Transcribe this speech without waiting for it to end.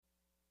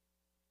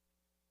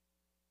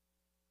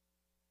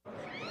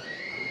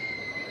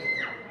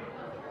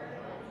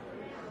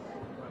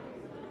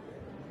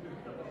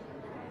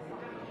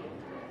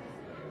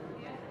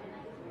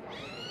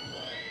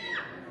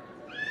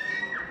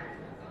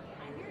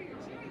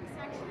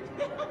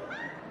You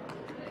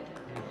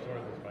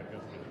sort this back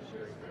up and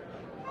Isn't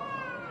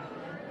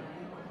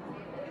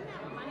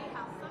that funny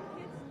how some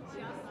kids just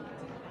do that?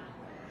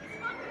 It's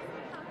not just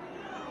like how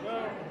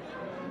well,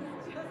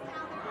 it's just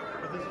how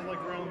but this is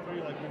like round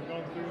three, like we've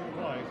gone through it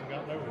twice and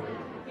gotten over it.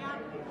 yeah,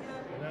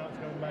 And now it's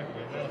coming back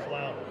again. Now it's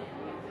louder.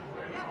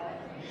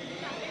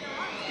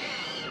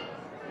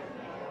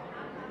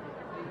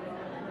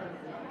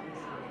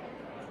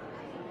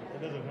 It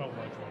doesn't help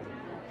much when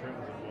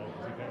Trenton's involved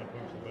because he kind of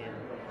pokes the bear.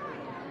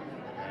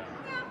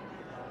 Yeah.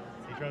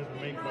 He tries to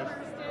make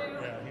Weston.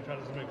 Yeah, he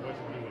tries to make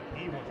Weston do what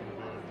he wants him to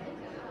do.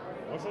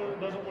 Weston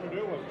doesn't want to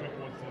do what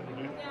Trenton wants him to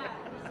do. Yeah,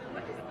 so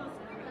we're just going to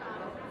speak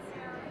about it. So,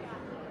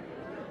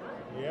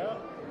 yeah. Yeah.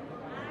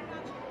 I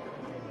got you.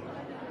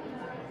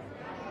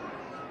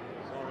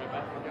 Sorry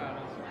about the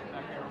guidance.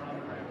 Back here around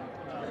the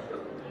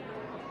room.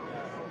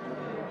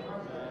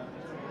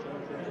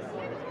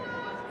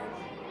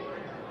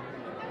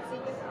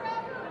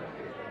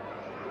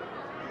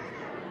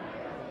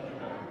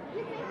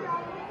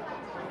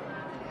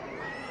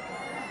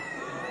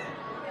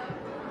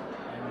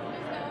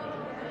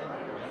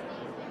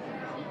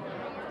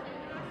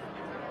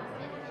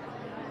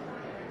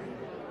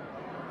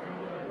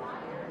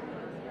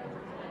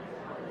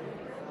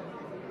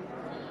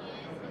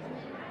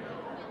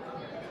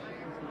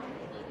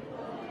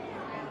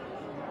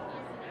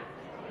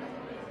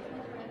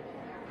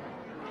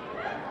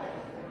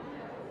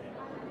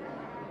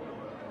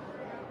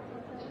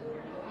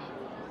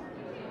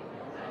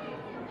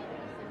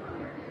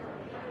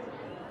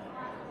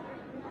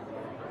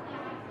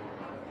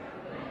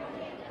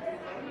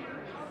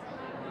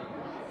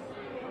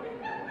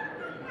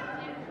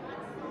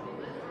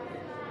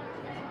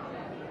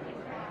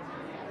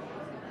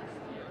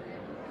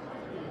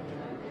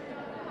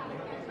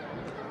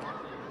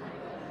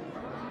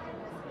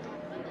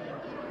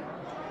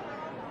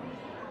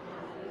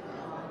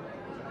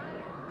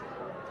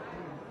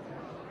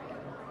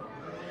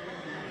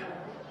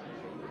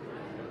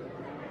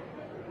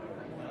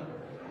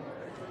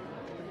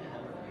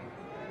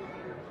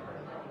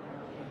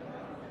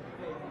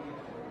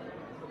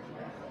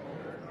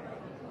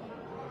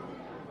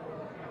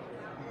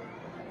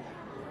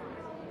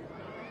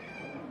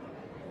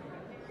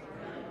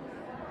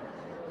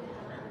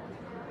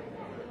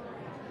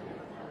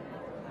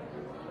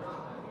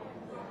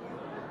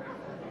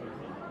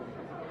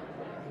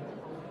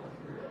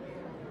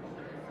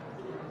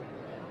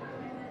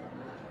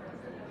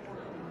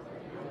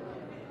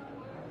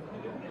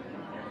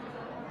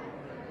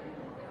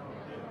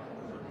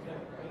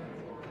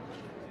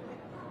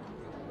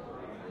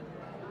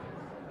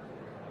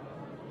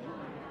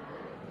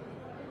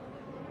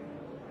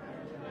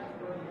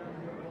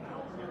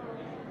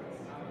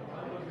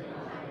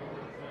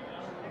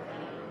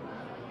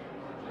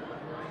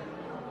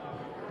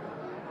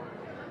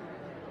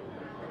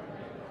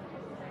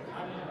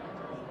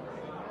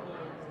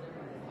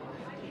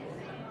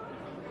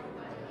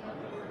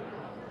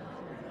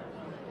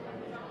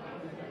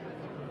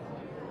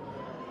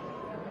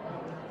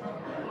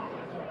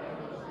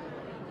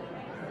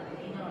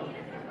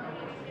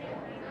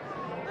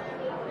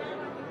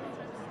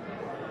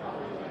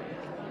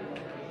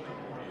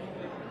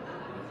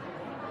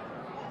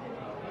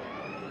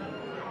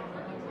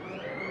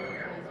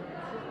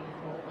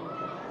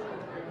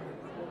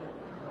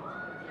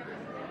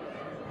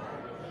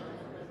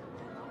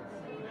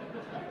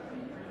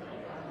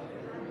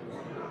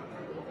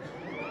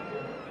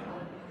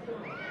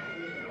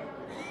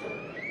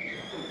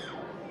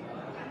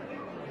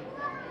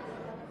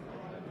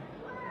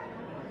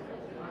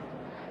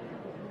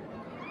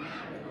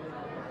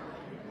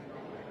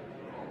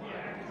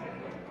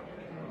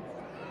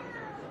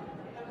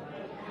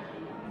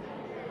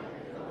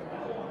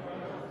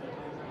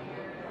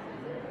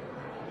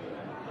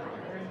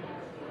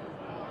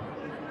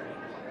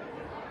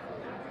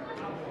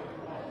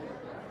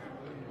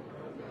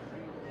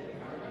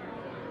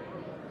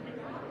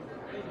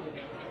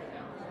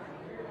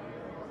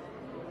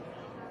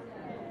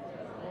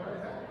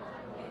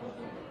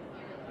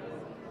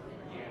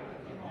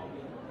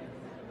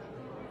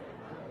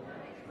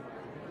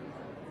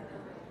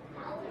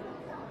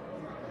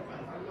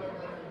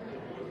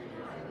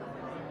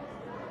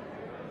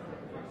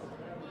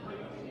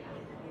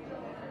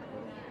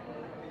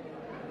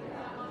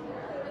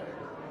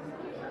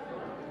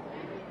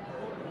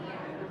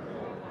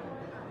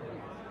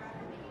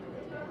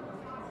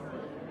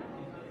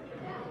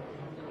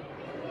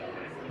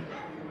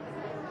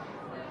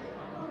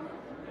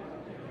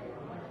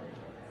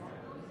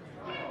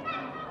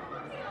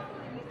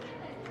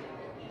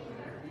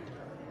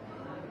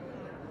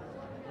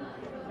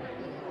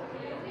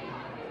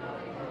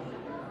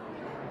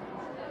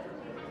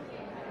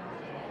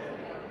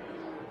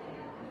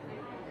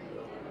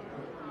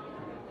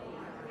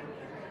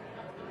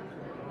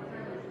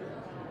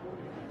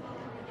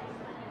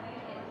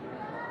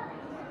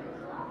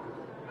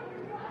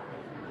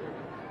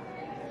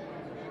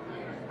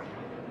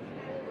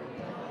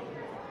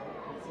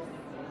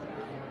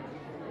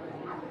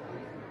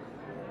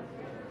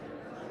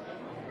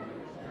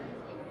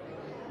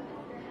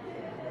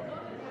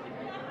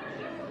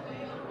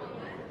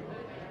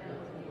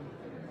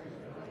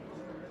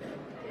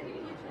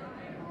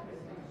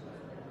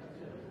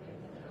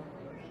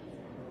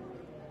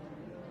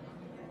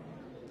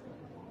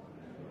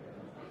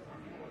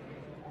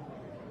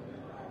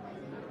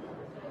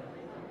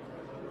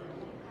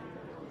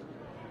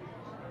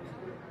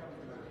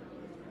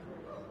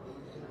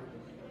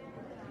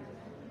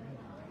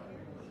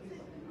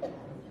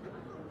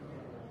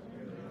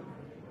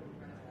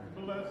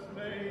 Bless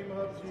the name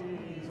of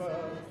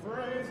Jesus,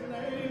 praise the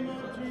name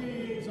of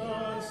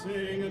Jesus,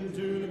 sing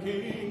unto the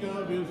King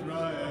of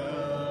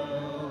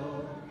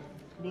Israel.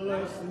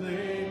 Bless the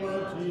name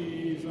of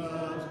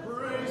Jesus,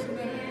 praise the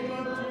name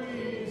of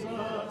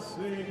Jesus,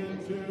 sing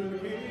unto the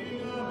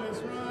King of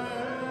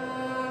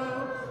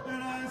Israel.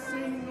 And I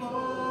sing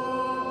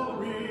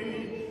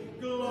glory,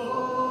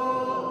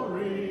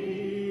 glory,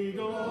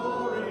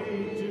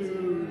 glory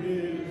to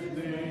his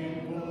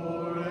name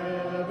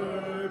forever.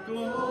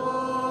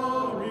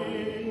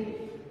 Glory,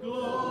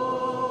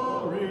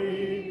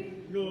 glory,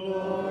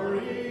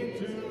 glory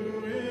to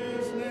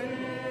his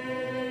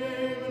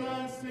name. And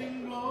I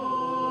sing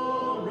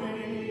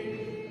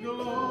glory,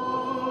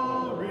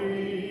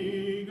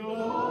 glory,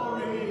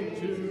 glory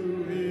to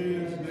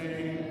his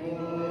name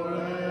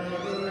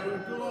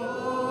forever.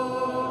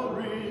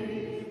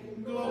 Glory,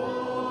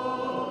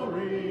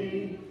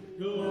 glory,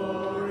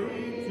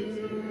 glory to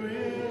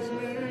his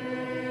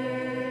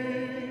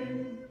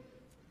name.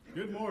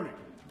 Good morning.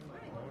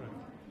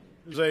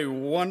 It is a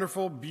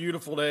wonderful,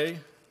 beautiful day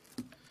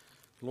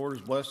the Lord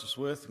has blessed us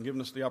with and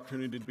given us the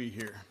opportunity to be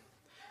here.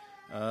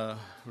 To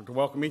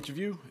welcome each of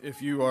you.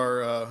 If you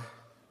are,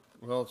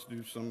 well, let's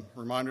do some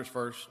reminders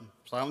first.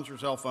 Silence your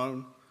cell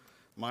phone.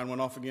 Mine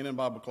went off again in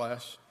Bible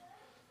class.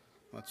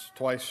 That's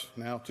twice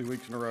now, 2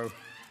 weeks in a row.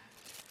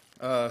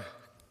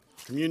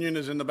 Communion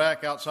is in the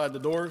back outside the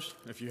doors.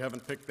 If you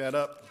haven't picked that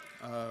up,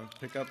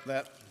 pick up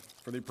that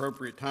for the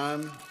appropriate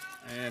time.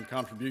 And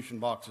contribution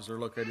boxes are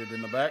located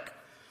in the back.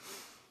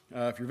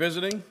 If you're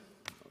visiting,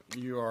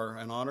 you are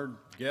an honored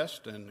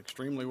guest and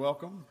extremely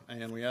welcome.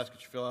 And we ask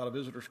that you fill out a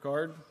visitor's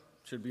card. It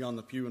should be on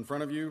the pew in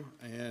front of you,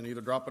 and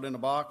either drop it in a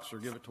box or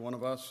give it to one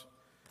of us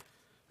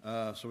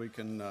so we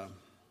can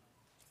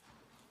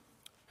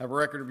have a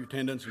record of your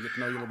attendance and get to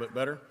know you a little bit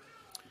better.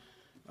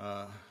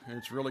 And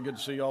it's really good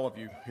to see all of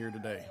you here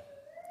today.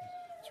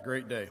 It's a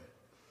great day.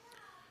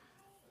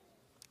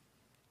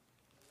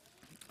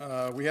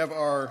 We have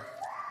our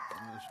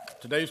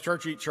today's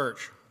Church Eat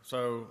Church.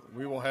 So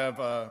we will have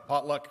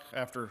potluck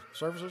after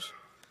services,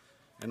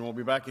 and we'll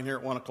be back in here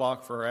at 1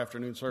 o'clock for our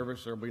afternoon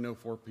service. There will be no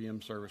 4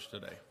 p.m. service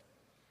today.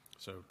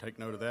 So take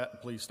note of that,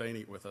 and please stay and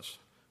eat with us.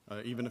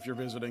 Even if you're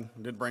visiting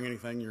and didn't bring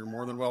anything, you're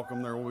more than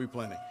welcome. There will be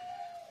plenty.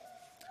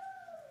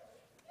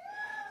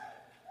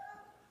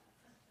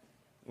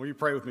 Will you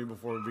pray with me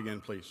before we begin,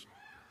 please?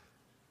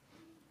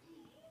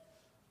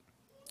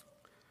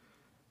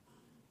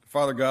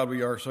 Father God,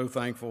 we are so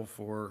thankful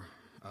for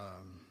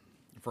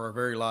our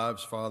very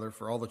lives, Father,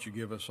 for all that you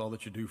give us, all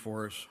that you do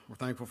for us. We're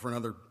thankful for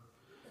another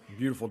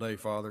beautiful day,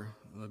 Father,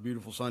 the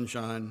beautiful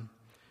sunshine,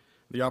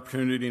 the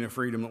opportunity and the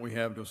freedom that we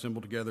have to assemble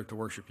together to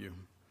worship you.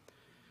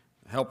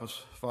 Help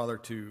us, Father,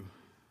 to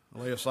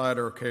lay aside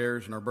our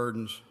cares and our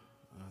burdens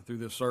through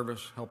this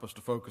service. Help us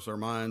to focus our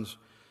minds,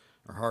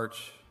 our hearts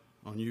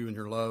on you and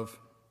your love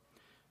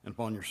and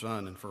upon your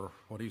Son and for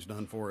what he's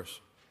done for us.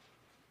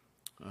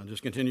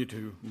 Just continue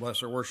to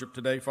bless our worship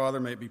today, Father.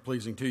 May it be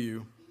pleasing to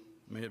you.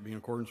 May it be in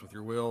accordance with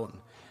your will, and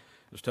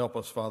just help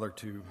us, Father,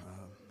 to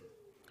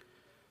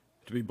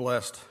be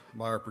blessed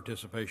by our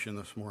participation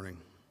this morning.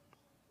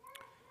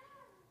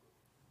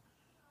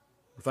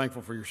 We're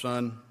thankful for your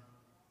Son.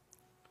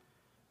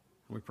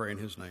 We pray in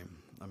his name.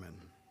 Amen.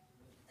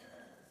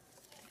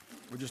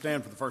 Would you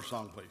stand for the first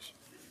song, please?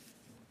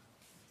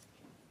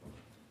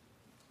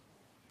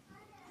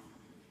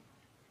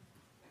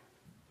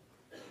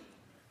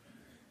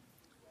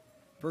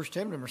 Verse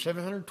 10, number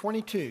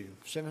 722.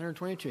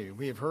 722.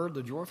 We have heard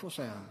the joyful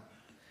sound.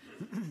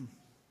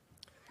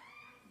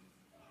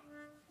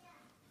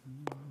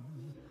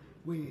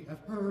 We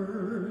have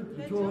heard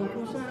the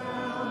joyful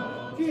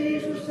sound.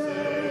 Jesus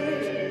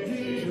saves,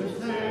 Jesus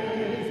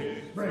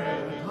saves.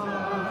 Bread and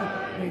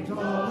tidings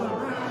all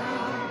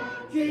around.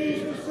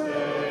 Jesus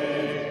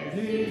saves,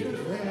 Jesus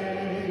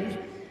saves.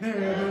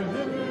 Heaven and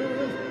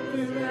earth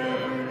to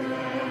every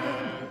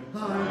land.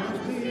 Climb the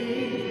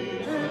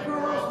steep and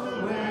cross the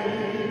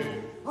waves.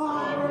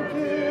 Onward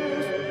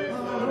kiss,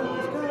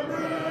 onward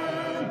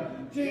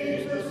command.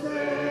 Jesus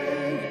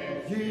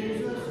saves,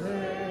 Jesus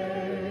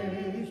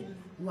saves.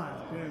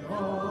 Laughing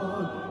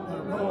on the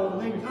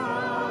rolling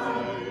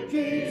tide.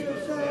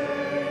 Jesus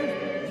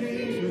saves,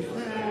 Jesus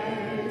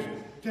saves.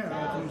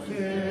 Terror to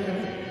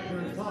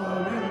sinners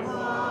far and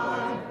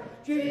wide.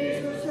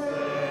 Jesus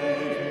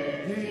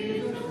saves,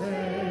 Jesus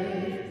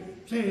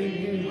saves.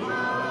 Singing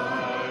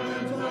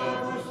islands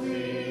of the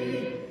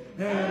sea.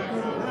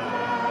 Echo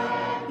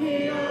back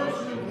the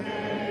ocean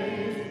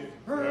waves.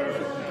 Hers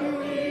the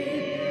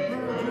King,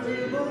 her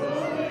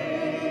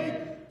jubilee.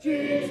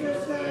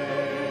 Jesus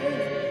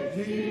saves,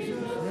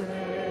 Jesus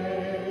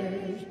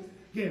saves.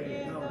 Give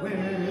the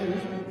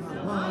winds a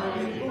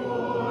mighty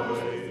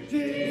voice.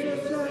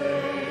 Jesus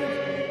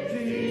saves,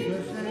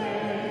 Jesus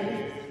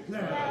saves.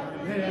 Let the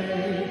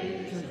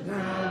nations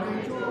now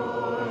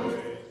rejoice.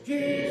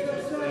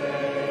 Jesus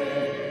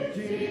saves,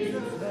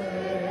 Jesus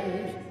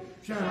saves.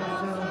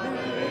 Shout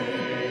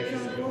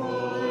salvation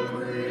fully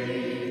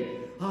free.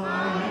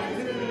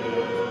 Highest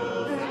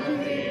hill and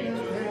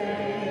deepest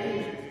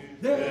caves.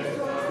 This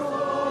our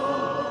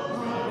song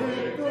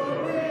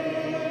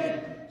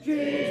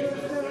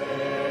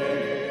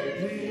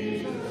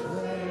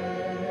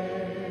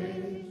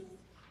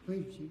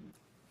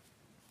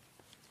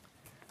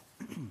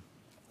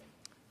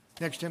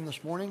Next hymn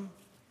this morning,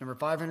 number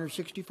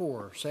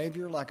 564,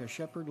 Savior like a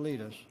shepherd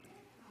lead us,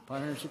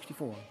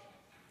 564.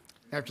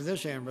 After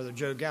this hymn, Brother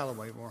Joe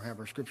Galloway will have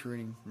our scripture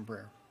reading and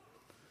prayer.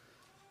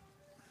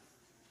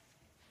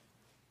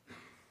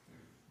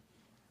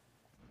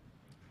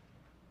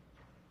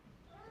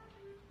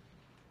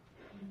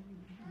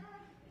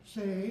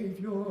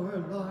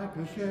 Savior, like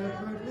a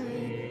shepherd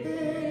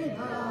leading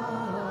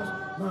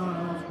us,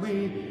 must we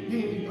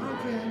need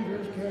thy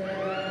tender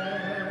care.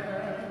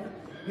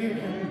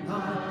 In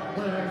thy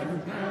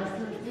pleasant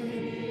pastures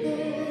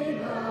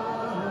leading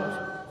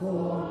us,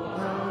 for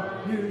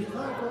our new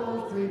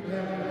cycles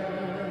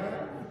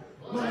prepare.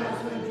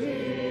 Blessed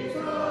Jesus,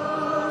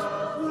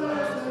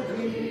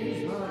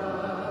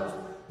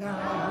 thou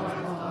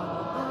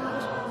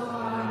hast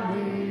thy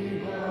me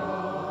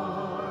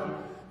on.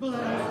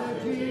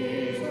 Blessed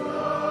Jesus,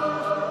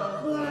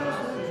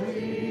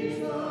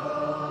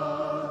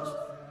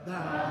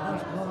 thou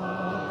hast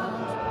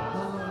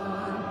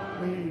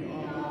thine we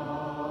are.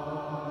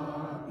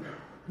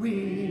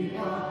 We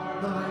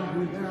are thine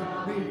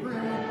without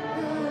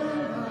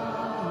befriend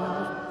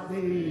us,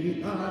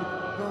 be thy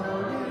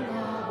guardian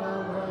of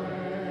our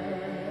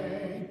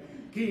way.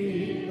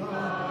 Keep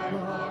thy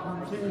flock from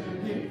sin,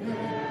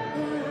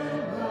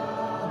 defend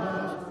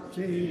us,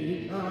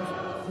 see us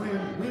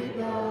when we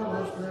go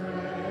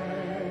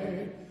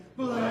astray.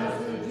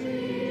 Blessed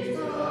Jesus,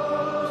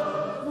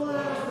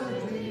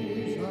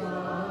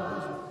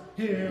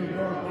 hear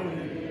or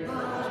hear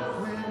us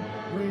when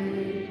we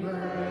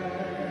pray.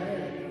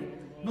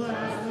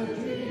 Blessed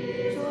Jesus,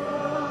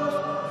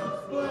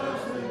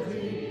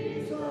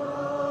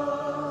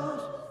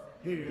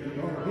 hear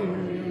or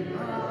hear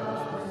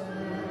us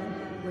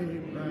when we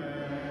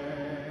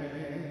pray.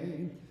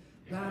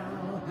 Thou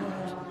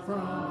hast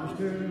promised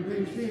to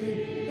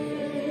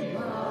receive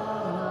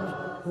us,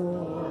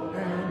 poor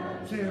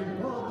and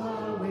simple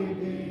though we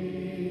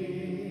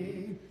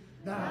be.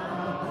 Thou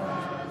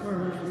hast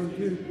mercy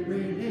to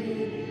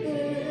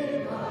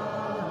redeem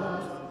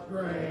us,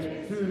 grace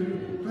to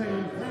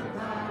cleanse and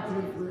power to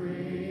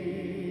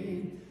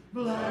free.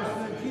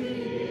 Blessed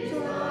Jesus,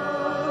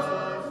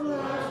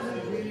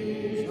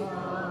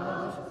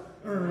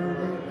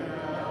 early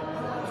thou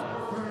hast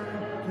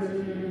turned to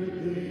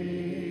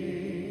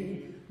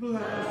thee.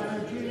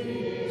 Blessed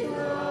Jesus,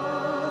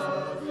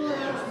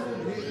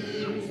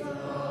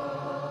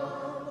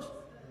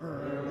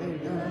 early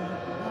thou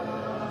hast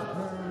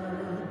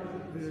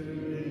turned to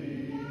thee.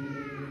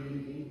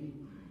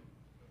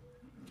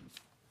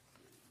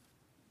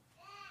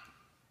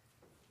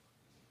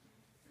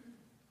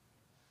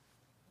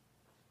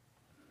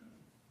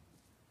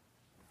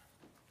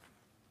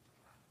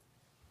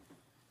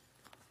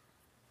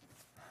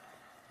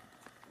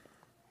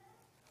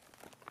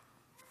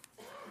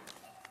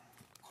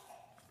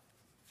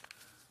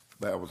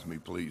 Bow with me,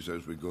 please,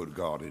 as we go to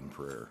God in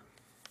prayer.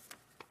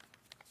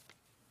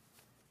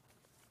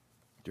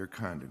 Dear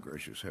kind and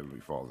gracious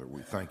Heavenly Father,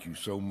 we thank you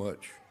so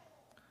much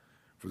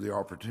for the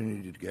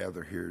opportunity to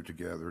gather here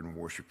together and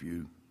worship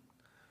you.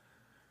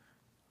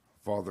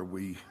 Father,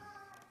 we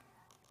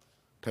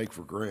take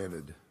for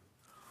granted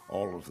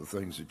all of the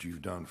things that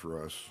you've done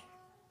for us.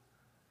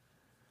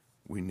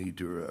 We need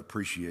to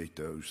appreciate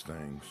those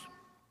things.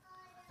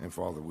 And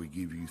Father, we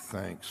give you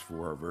thanks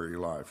for our very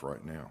life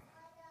right now.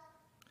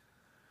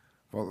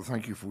 Father,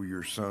 thank you for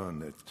your Son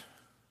that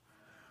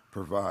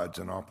provides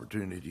an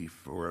opportunity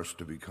for us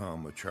to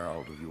become a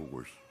child of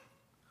yours.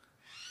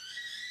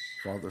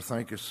 Father,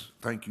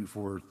 thank you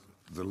for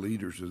the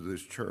leaders of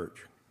this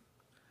church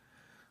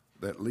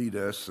that lead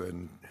us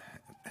and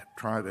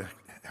try to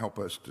help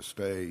us to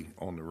stay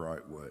on the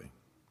right way.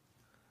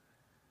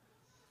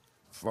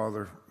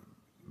 Father,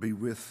 be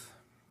with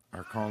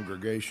our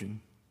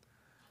congregation,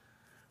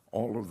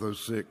 all of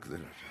those sick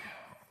that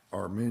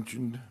are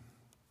mentioned,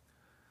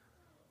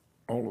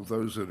 all of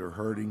those that are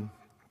hurting.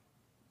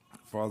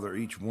 Father,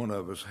 each one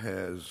of us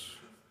has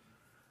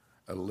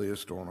a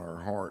list on our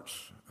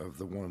hearts of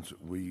the ones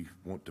that we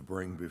want to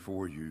bring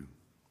before you.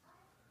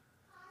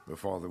 But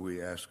Father,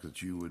 we ask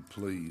that you would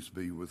please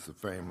be with the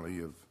family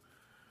of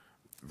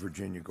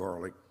Virginia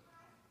Garlick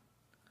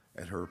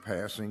at her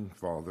passing.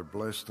 Father,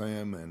 bless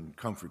them and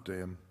comfort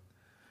them.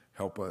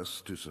 Help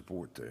us to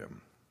support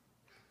them.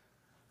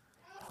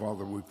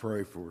 Father, we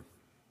pray for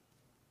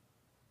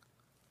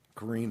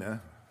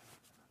Karina,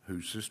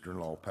 whose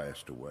sister-in-law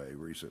passed away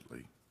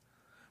recently.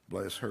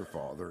 Bless her,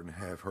 Father, and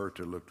have her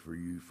to look for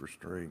you for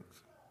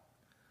strength.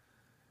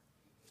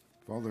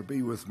 Father,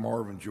 be with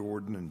Marvin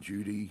Jordan and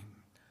Judy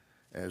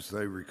as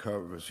he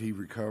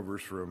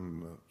recovers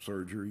from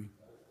surgery.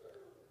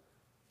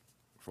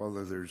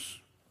 Father,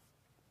 there's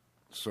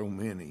so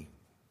many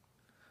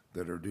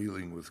that are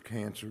dealing with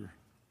cancer.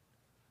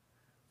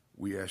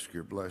 We ask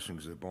your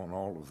blessings upon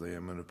all of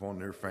them and upon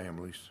their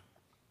families.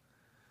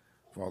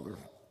 Father,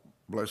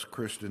 bless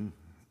Kristen,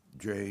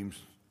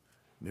 James,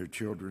 and their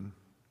children.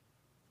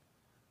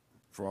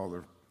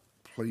 Father,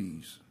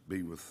 please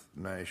be with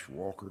Nash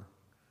Walker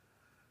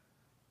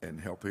and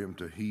help him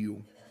to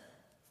heal.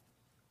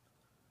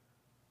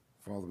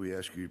 Father, we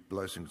ask you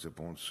blessings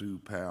upon Sue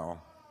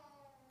Powell,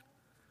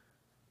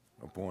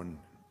 upon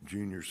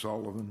Junior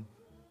Sullivan,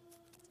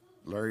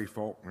 Larry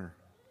Faulkner,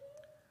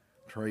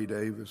 Trey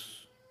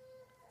Davis,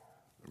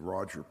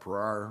 Roger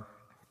Pryor,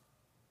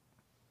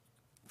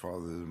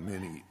 Father,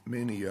 the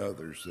many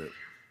others that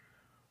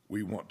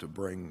we want to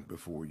bring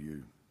before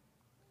you.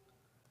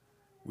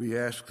 We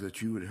ask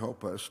that you would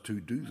help us to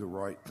do the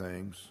right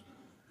things,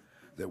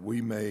 that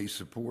we may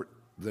support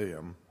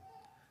them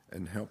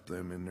and help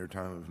them in their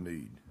time of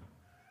need.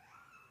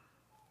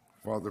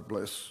 Father,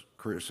 bless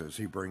Chris as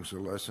he brings the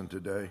lesson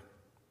today.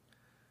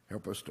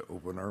 Help us to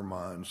open our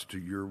minds to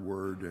your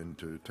word and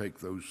to take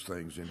those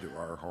things into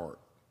our heart.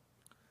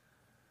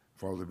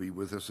 Father, be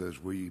with us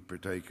as we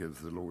partake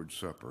of the Lord's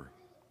Supper.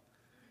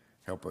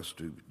 Help us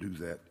to do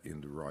that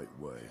in the right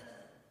way.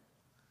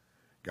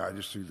 Guide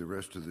us through the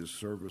rest of this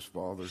service,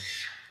 Father.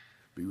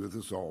 Be with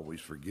us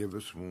always. Forgive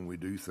us when we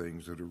do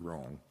things that are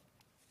wrong.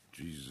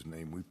 In Jesus'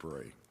 name we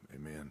pray.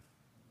 Amen.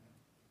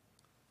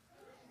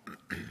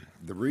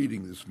 The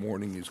reading this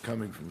morning is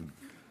coming from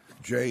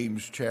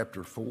James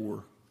chapter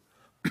 4.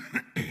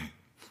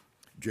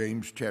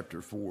 James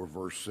chapter 4,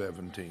 verse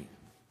 17.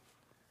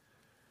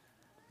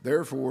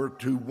 Therefore,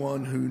 to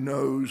one who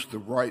knows the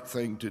right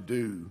thing to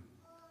do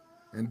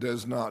and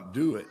does not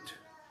do it,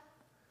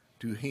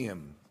 to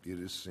him it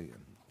is sin.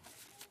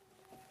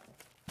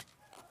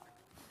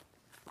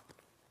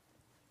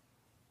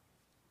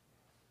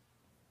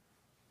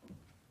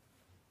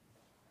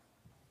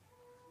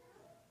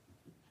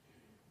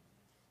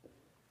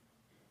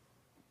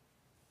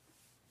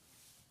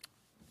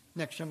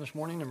 Next hymn this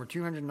morning, number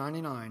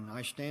 299,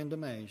 I Stand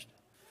Amazed.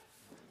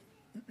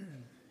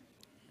 And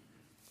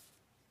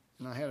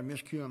I had a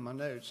miscue on my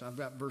notes. I've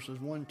got verses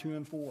 1, 2,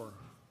 and 4.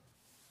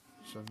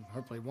 So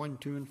hopefully 1,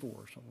 2, and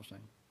 4, so we'll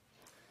sing.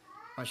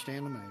 I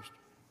stand amazed.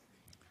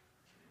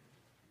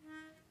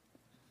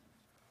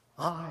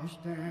 I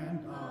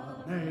stand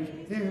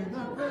amazed in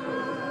the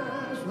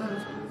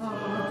presence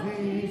of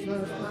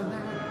Jesus the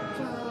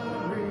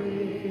Nazarene,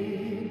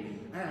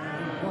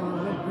 and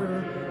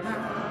wonder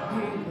how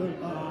he could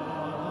love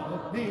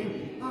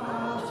me, a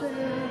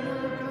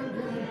sinner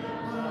condemned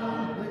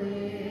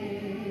unclean.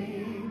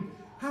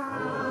 How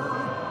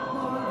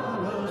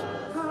marvelous,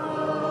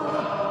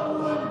 how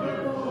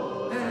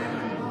wonderful,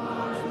 and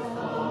my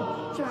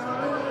soul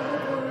shall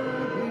ever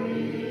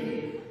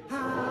be.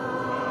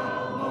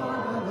 How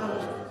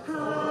marvelous,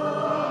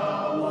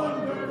 how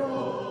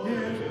wonderful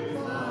is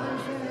my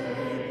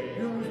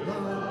Savior's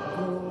love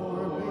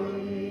for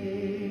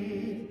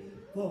me.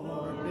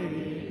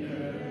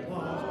 Forbidden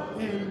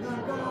was in the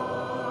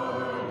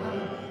garden,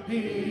 he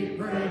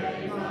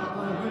prayed not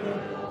my will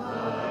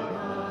but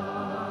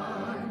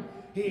mine.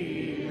 He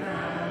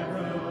had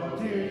no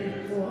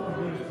tears for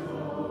his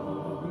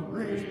own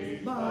grace,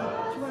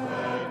 but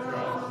sweat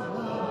drops of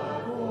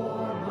love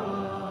for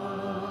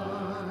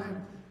mine.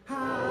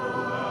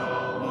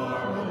 How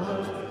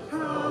marvelous,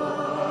 how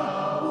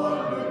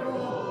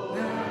wonderful,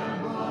 and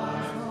my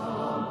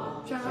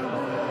song shall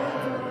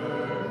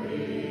ever be.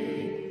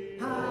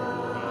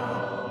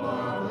 How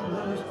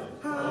marvelous,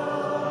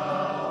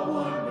 how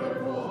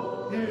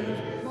wonderful is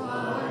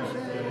my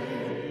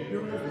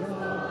Savior's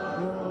love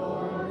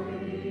for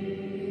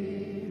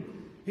me.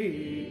 He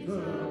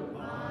took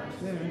my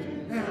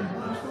sins and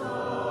my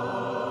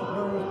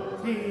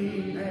sorrows, he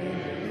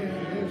made in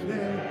his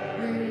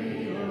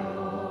very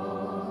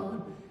own.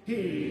 He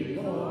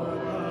bore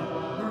the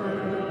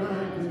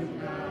burden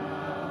to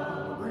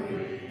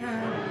Calvary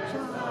and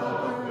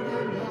suffered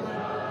in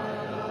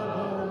life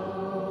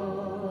alone.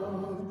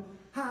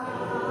 How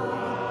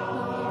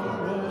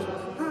marvelous,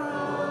 how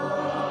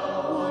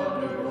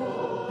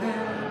wonderful,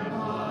 and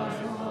my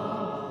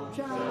song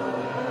shall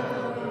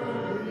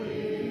ever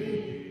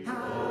be.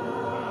 How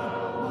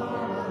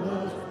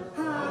marvelous,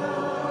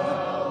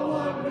 how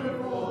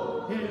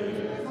wonderful is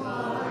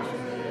my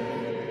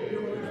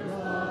Savior's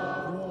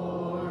love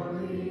for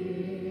me.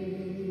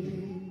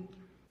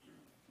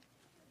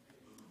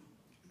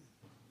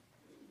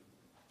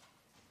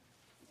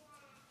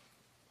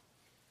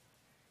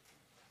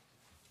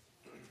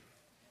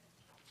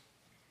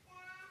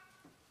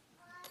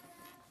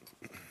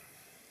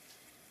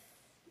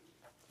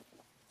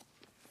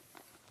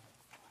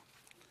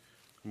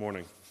 Good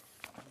morning.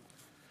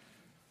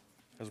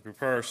 As we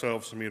prepare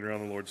ourselves to meet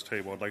around the Lord's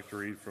table, I'd like to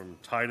read from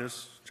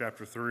Titus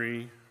chapter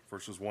 3,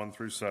 verses 1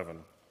 through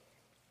 7.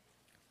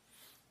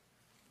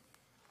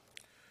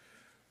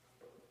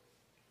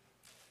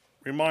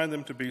 Remind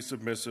them to be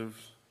submissive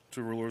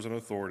to rulers and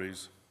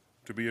authorities,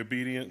 to be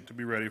obedient, to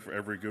be ready for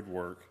every good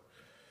work,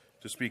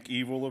 to speak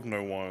evil of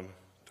no one,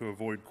 to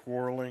avoid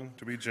quarreling,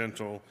 to be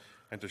gentle,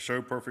 and to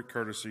show perfect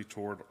courtesy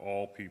toward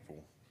all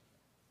people.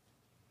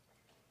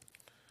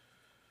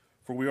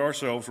 For we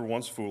ourselves were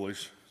once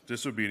foolish,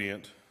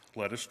 disobedient,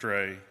 led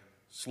astray,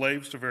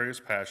 slaves to various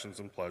passions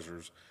and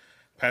pleasures,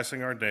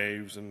 passing our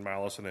days in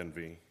malice and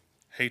envy,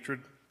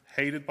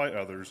 hated by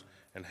others,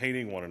 and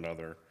hating one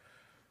another.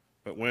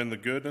 But when the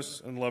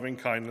goodness and loving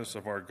kindness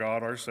of our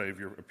God our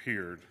Savior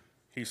appeared,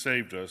 he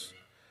saved us,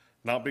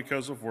 not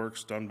because of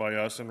works done by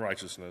us in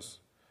righteousness,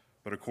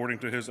 but according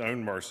to his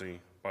own mercy,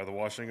 by the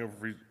washing of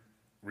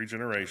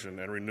regeneration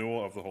and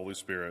renewal of the Holy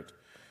Spirit,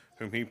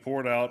 whom he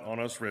poured out on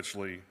us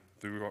richly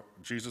through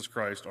Jesus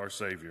Christ our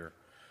Savior,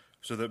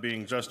 so that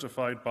being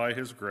justified by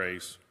his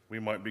grace, we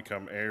might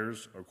become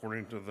heirs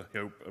according to the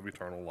hope of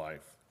eternal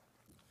life.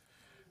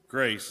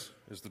 Grace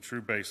is the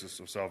true basis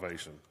of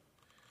salvation.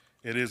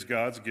 It is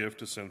God's gift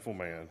to sinful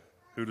man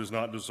who does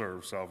not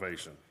deserve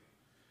salvation.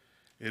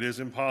 It is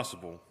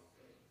impossible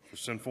for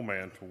sinful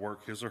man to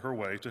work his or her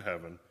way to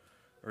heaven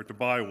or to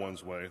buy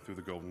one's way through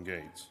the golden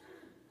gates.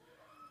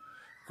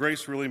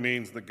 Grace really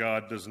means that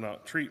God does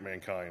not treat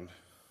mankind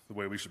the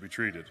way we should be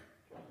treated.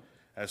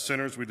 As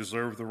sinners, we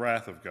deserve the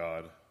wrath of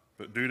God,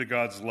 but due to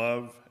God's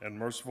love and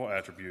merciful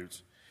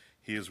attributes,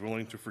 he is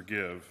willing to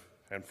forgive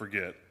and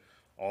forget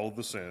all of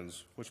the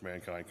sins which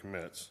mankind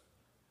commits,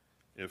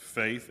 if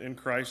faith in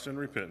Christ and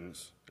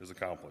repentance is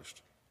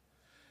accomplished.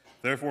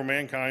 Therefore,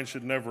 mankind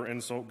should never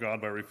insult God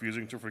by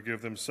refusing to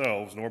forgive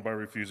themselves, nor by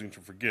refusing to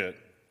forget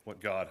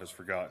what God has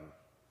forgotten.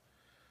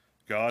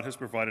 God has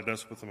provided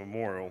us with a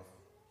memorial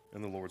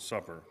in the Lord's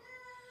Supper.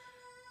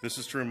 This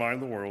is to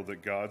remind the world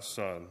that God's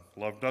Son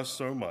loved us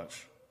so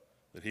much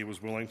that he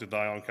was willing to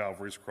die on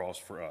Calvary's cross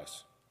for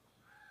us.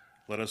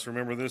 Let us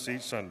remember this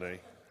each Sunday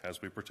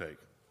as we partake.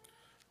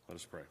 Let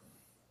us pray.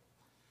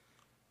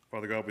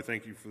 Father God, we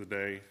thank you for the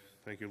day.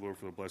 Thank you, Lord,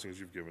 for the blessings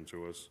you've given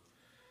to us.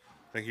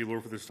 Thank you,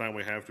 Lord, for this time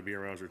we have to be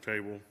around your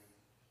table,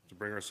 to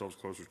bring ourselves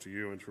closer to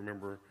you, and to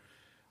remember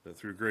that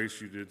through grace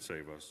you did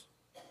save us.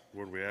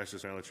 Lord, we ask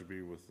this now that you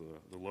be with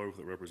the loaf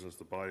that represents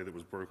the body that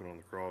was broken on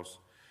the cross.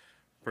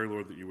 Pray,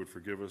 Lord, that you would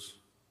forgive us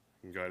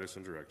and guide us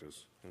and direct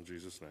us. In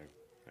Jesus' name,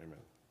 amen.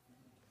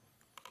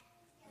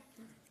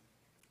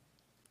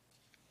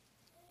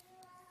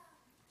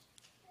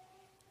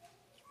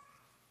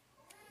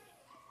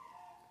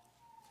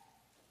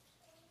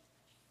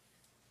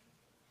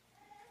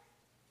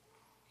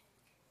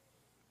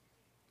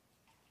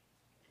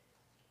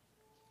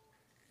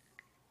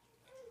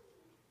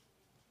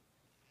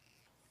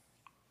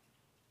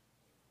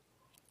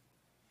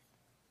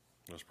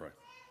 Let's pray.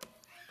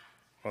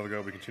 Father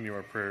God, we continue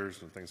our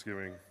prayers and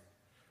thanksgiving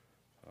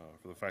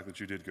for the fact that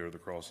you did go to the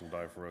cross and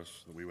die for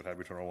us, that we would have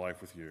eternal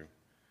life with you.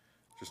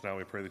 Just now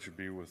we pray that you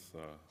be with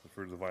the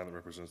fruit of the vine that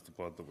represents the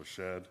blood that was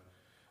shed.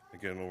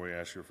 Again, Lord, we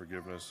ask your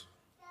forgiveness.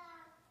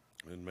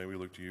 And may we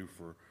look to you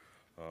for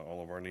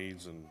all of our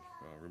needs and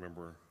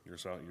remember your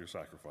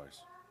sacrifice.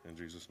 In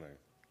Jesus' name,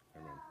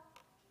 amen.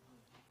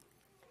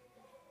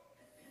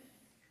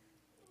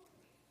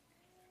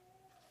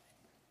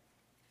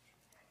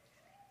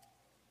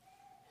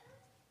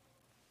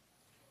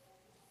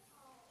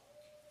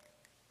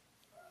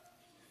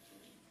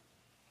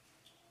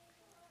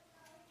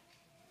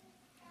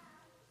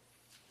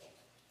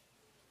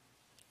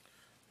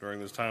 During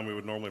this time, we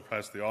would normally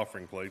pass the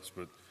offering plates,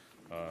 but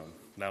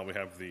now we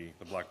have the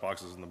black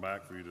boxes in the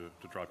back for you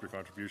to drop your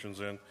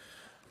contributions in.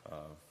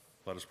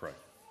 Let us pray.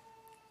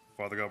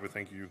 Father God, we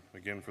thank you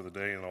again for the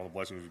day and all the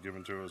blessings you've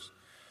given to us.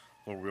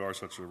 Lord, we are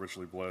such a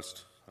richly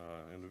blessed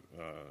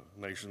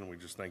nation, and we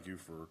just thank you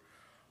for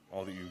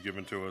all that you've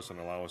given to us and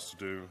allow us to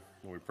do.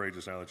 Lord, we pray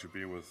just now that you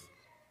be with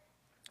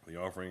the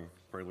offering.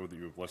 Pray, Lord, that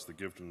you would bless the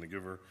gift and the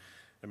giver,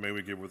 and may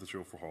we give with a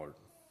cheerful heart.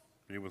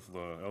 Be with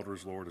the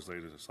elders, Lord, as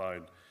they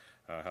decide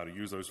how to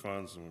use those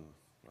funds, and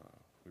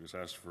we just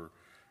ask for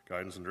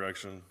guidance and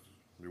direction.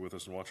 Be with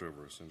us and watch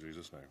over us. In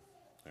Jesus' name,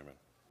 amen.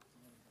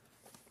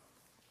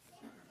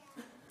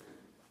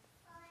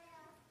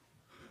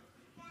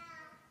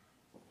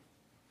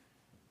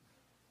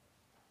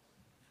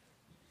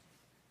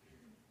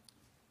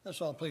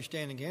 Let's all please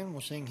stand again. We'll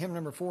sing hymn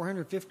number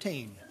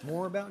 415,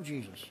 More About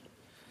Jesus.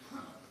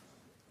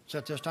 So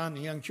at this time,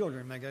 the young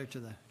children may go to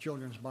the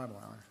Children's Bible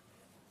Hour.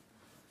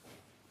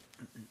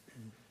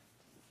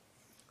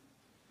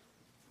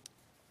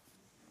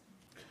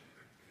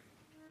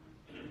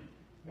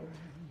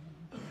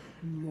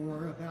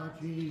 More about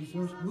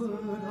Jesus would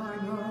I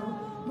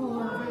know,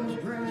 more of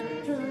his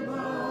grace to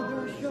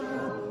others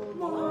show,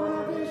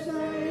 more of his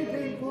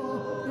saving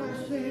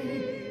fullness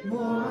see,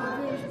 more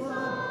of his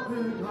love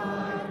who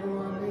died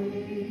for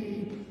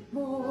me.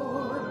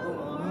 More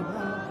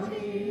about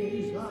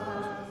Jesus,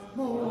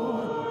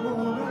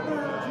 more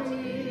about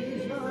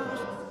Jesus,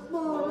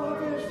 more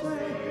of his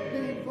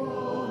saving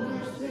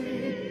fullness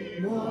see,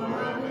 more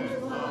of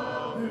his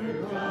love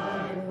who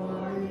died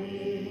for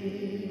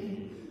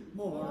me.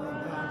 More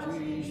about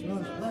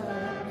Jesus,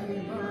 let me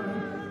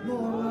learn.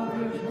 More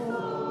of his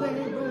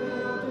holy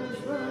will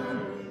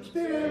discern.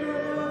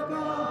 Spirit of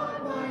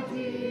God, my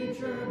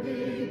teacher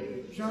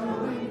be,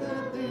 showing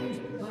the things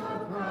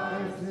of Christ.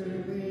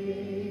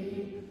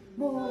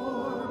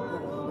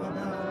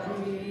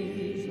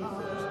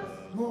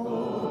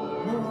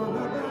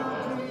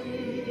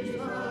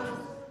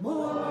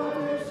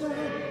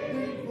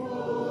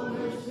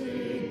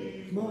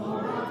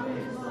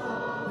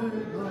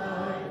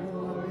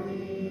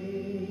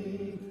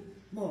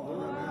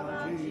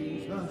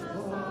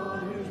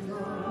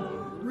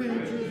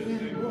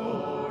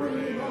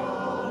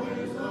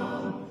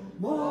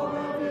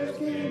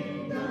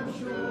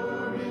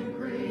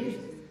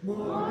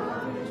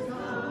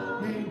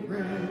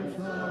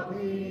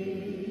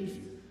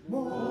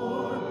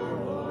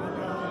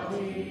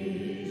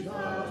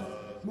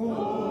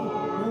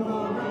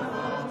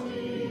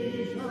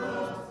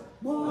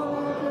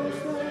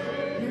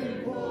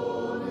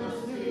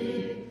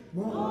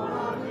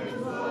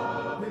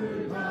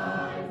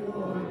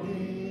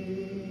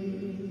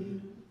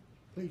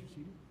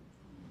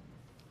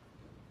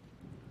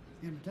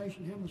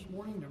 invitation hymn this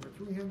morning, number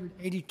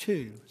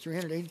 382.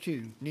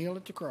 382, Kneel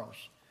at the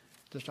Cross.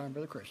 This time,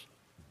 Brother Chris.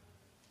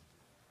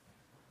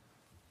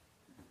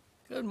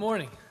 Good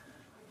morning.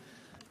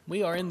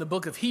 We are in the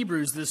book of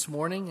Hebrews this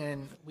morning,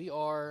 and we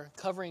are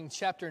covering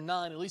chapter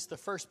 9, at least the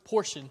first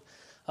portion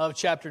of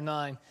chapter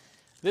 9.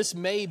 This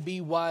may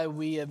be why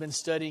we have been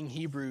studying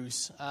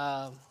Hebrews.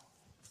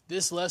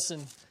 This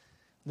lesson,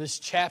 this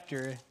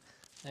chapter,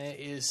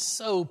 is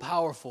so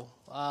powerful.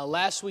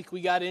 Last week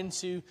we got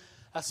into,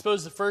 I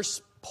suppose, the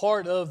first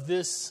part of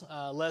this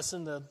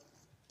lesson. The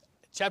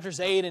chapters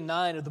 8 and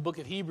 9 of the book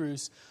of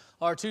Hebrews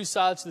are two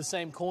sides of the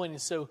same coin.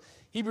 And so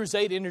Hebrews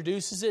 8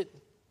 introduces it.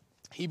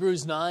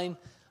 Hebrews 9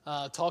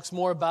 talks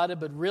more about it,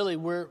 but really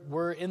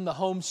we're in the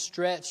home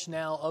stretch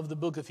now of the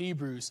book of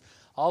Hebrews.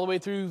 All the way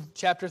through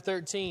chapter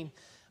 13,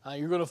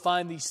 you're going to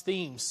find these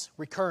themes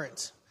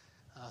recurrent.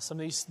 Some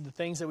of the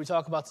things that we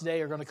talk about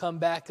today are going to come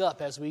back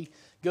up as we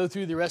go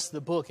through the rest of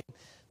the book.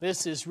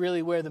 This is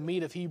really where the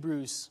meat of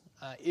Hebrews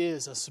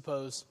is, I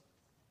suppose.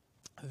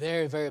 A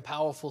very, very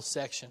powerful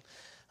section.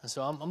 And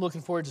so I'm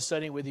looking forward to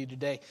studying it with you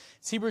today.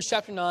 It's Hebrews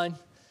chapter 9,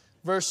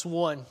 verse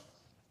 1.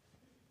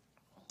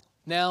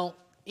 Now,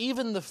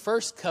 even the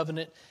first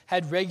covenant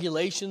had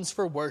regulations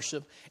for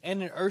worship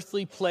and an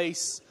earthly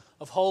place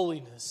of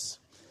holiness.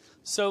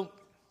 So,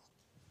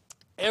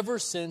 ever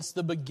since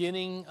the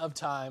beginning of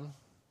time,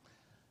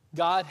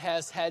 God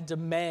has had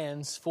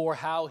demands for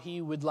how He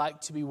would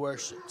like to be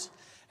worshipped.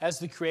 As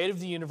the creator of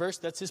the universe,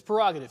 that's His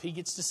prerogative. He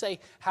gets to say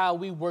how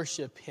we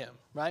worship Him,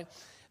 right?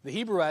 The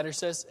Hebrew writer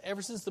says,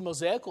 ever since the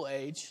Mosaical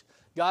age,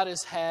 God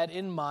has had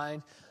in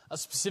mind a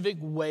specific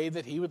way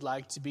that He would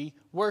like to be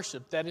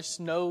worshipped. That is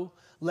no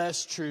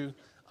less true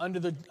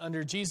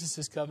under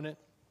Jesus' covenant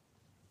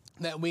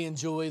that we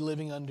enjoy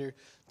living under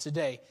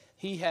today.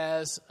 He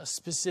has a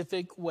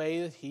specific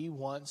way that He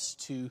wants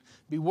to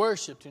be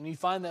worshipped, and you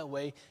find that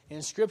way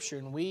in Scripture.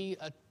 And we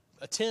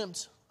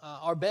attempt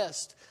our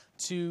best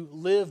to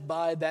live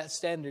by that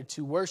standard,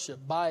 to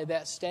worship by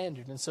that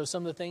standard. And so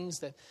some of the things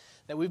that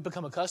we've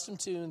become accustomed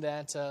to, and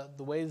that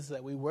the ways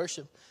that we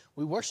worship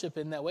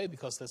in that way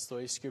because that's the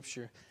way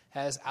Scripture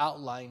has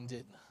outlined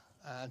it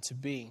to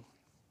be.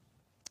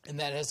 And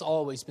that has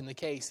always been the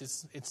case.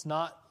 It's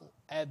not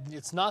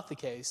the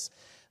case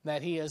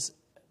that He has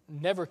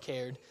never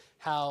cared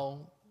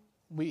how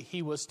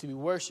He was to be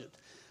worshipped.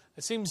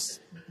 It seems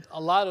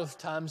a lot of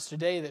times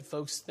today that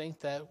folks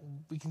think that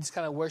we can just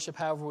kind of worship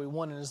however we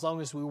want, and as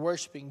long as we're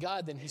worshiping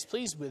God, then He's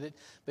pleased with it.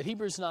 But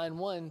Hebrews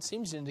 9:1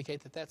 seems to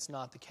indicate that that's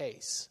not the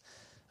case.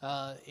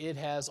 He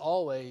has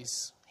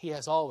always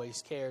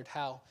cared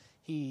how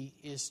He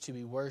is to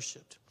be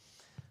worshipped.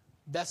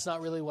 That's not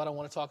really what I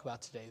want to talk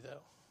about today,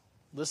 though.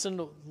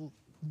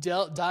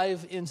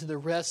 Dive into the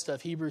rest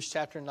of Hebrews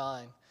chapter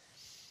 9.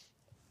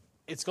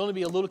 It's going to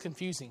be a little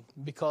confusing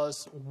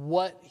because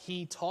what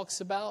he talks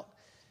about,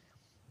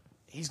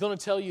 he's going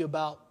to tell you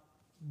about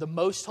the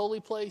most holy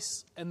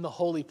place and the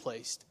holy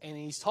place. And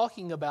he's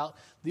talking about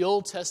the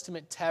Old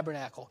Testament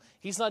tabernacle.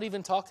 He's not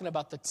even talking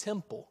about the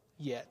temple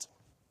yet.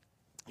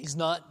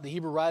 The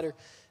Hebrew writer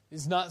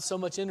is not so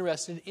much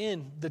interested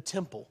in the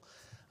temple.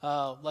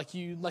 Like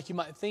you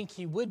might think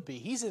he would be.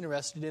 He's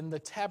interested in the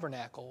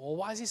tabernacle. Well,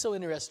 why is he so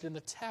interested in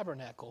the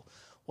tabernacle?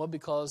 Well,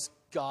 because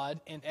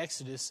God in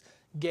Exodus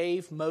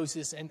gave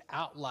Moses an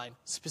outline,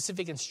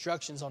 specific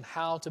instructions on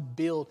how to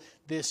build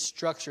this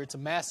structure. It's a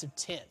massive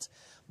tent,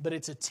 but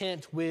it's a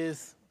tent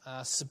with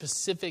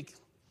specific.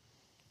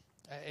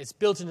 It's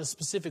built in a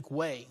specific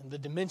way. The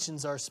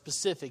dimensions are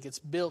specific. It's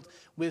built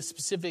with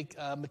specific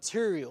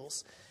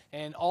materials,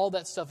 and all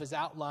that stuff is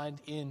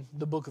outlined in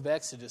the book of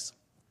Exodus.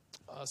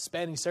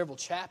 Spanning several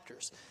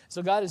chapters.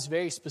 So God is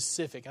very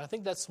specific. And I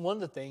think that's one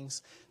of the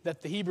things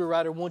that the Hebrew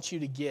writer wants you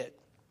to get.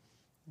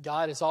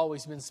 God has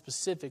always been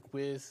specific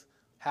with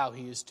how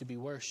He is to be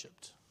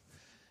worshipped.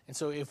 And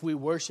so if we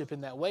worship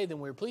in that way, then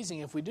we're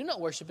pleasing. If we do not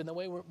worship in that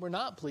way, we're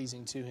not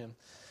pleasing to Him.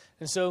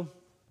 And so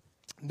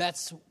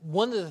that's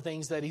one of the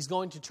things that he's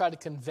going to try to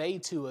convey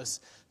to us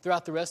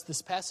throughout the rest of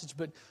this passage.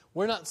 But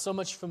we're not so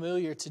much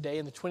familiar today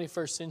in the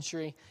 21st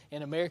century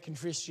in American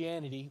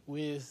Christianity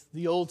with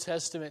the Old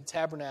Testament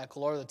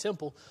tabernacle or the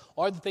temple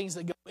or the things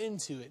that go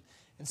into it.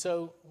 And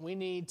so we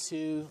need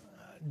to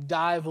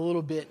dive a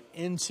little bit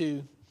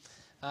into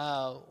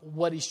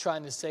what he's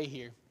trying to say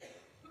here.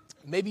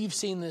 Maybe you've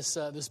seen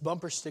this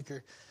bumper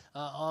sticker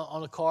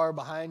on a car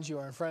behind you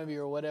or in front of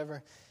you or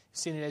whatever. You've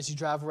seen it as you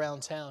drive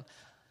around town.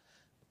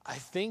 I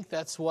think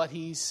that's what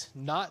he's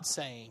not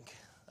saying.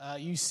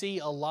 You see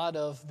a lot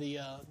of the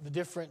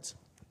different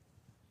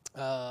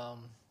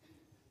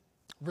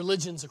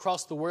religions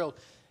across the world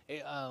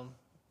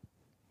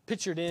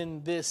pictured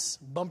in this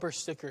bumper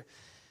sticker.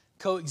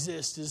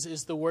 Coexist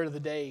is the word of the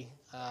day.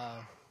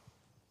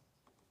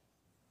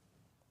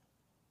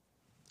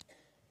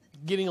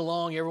 Getting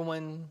along,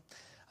 everyone.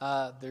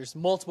 There's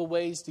multiple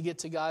ways to get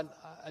to God.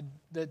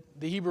 The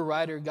Hebrew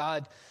writer,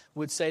 God,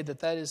 would say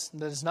that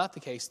is not the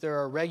case. There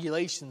are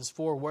regulations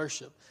for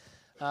worship.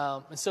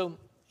 And so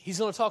he's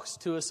going to talk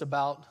to us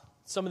about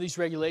some of these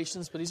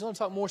regulations, but he's going to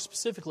talk more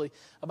specifically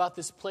about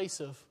this place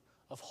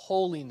of of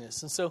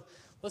holiness. And so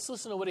let's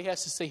listen to what he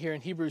has to say here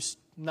in Hebrews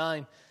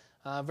 9,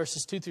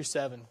 verses 2 through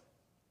 7.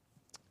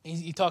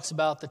 He talks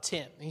about the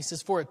tent. He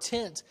says, for a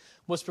tent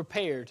was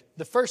prepared,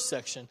 the first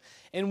section,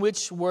 in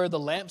which were the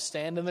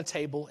lampstand and the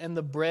table and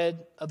the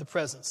bread of the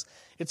presence.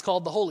 It's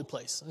called the holy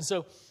place. And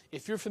so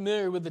if you're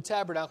familiar with the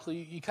tabernacle,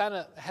 you kind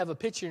of have a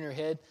picture in your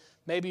head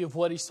maybe of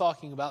what he's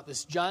talking about.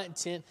 This giant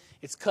tent,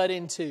 it's cut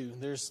in two.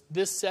 There's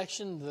this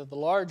section, the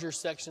larger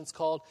section is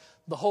called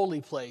the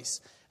holy place.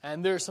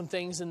 And there are some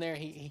things in there.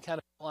 He kind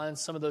of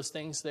outlines some of those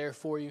things there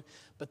for you.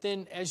 But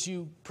then as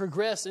you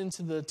progress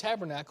into the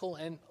tabernacle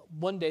and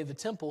one day the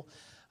temple,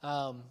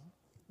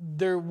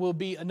 there will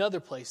be another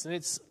place. And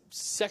it's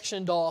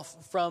sectioned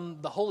off from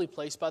the holy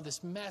place by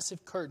this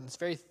massive curtain. It's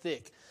very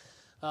thick.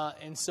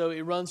 And so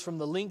it runs from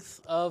the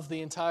length of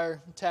the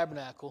entire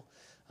tabernacle,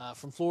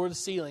 from floor to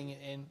ceiling.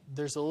 And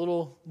there's a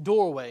little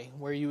doorway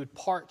where you would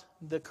part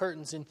the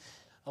curtains. And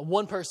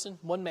one person,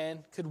 one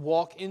man, could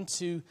walk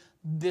into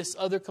this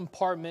other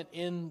compartment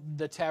in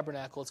the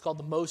tabernacle. It's called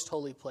the most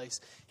holy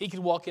place. He could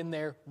walk in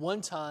there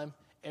one time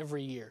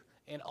every year.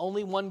 And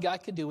only one guy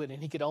could do it,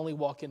 and he could only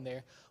walk in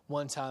there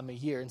one time a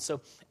year. And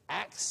so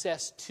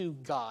access to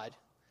God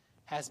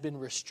has been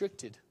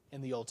restricted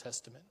in the Old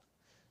Testament.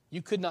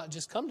 You could not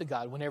just come to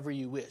God whenever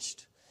you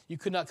wished. You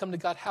could not come to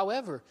God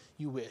however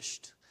you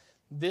wished.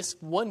 This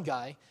one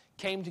guy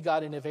came to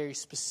God in a very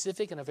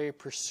specific and a very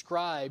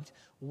prescribed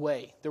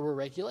way. There were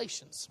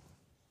regulations.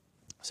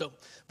 So,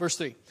 verse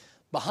 3.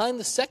 Behind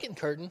the second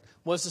curtain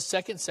was the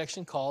second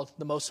section called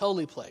the most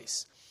holy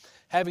place,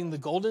 having the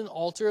golden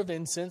altar of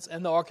incense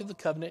and the Ark of the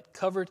Covenant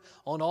covered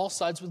on all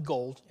sides with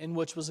gold, in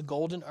which was a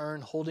golden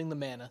urn holding the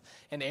manna,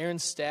 and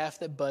Aaron's staff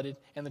that budded,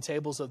 and the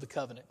tables of the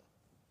covenant.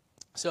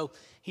 So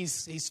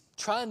he's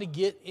trying to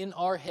get in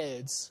our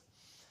heads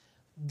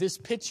this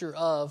picture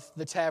of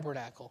the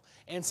tabernacle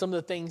and some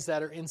of the things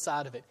that are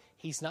inside of it.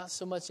 He's not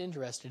so much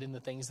interested in the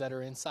things that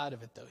are inside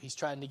of it, though. He's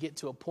trying to get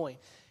to a point.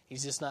 He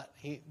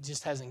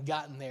just hasn't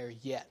gotten there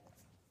yet.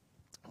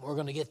 We're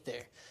going to get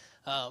there.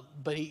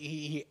 But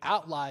he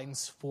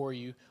outlines for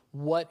you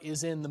what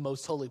is in the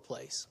most holy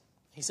place.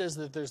 He says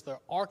that there's the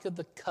Ark of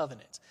the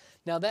Covenant.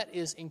 Now that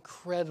is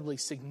incredibly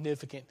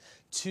significant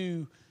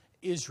to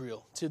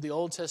Israel, to the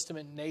Old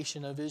Testament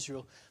nation of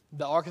Israel.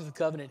 The Ark of the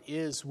Covenant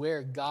is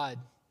where God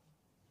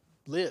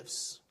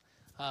lives.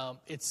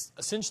 It's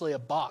essentially a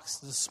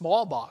box. It's a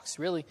small box,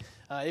 really.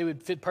 It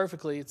would fit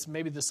perfectly. It's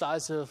maybe the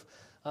size of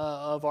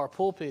our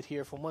pulpit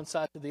here from one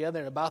side to the other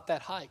and about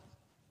that height.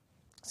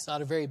 It's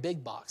not a very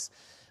big box.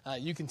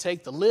 You can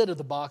take the lid of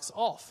the box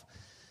off.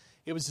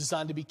 It was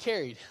designed to be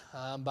carried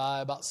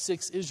by about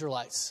 6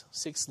 Israelites,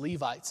 6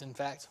 Levites, in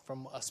fact,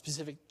 from a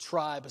specific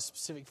tribe, a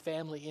specific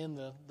family in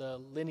the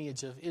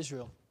lineage of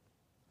Israel.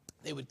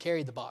 They would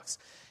carry the box.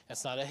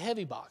 That's not a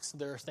heavy box.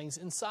 There are things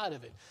inside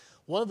of it.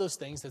 One of those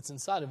things that's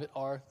inside of it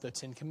are the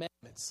 10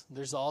 Commandments.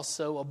 There's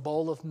also a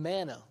bowl of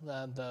manna,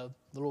 the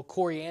little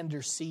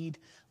coriander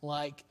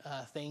seed-like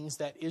things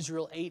that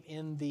Israel ate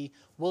in the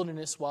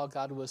wilderness while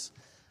God was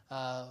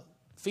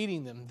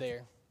feeding them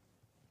there.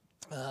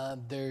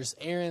 There's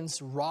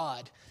Aaron's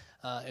rod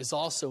is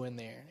also in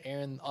there.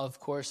 Aaron, of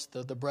course,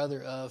 the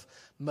brother of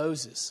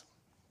Moses.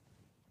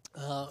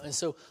 And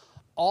so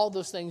all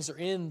those things are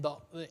in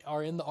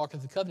the Ark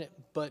of the Covenant.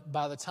 But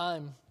by the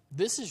time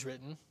this is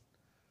written,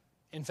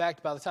 in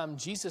fact, by the time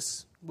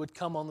Jesus would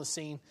come on the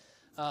scene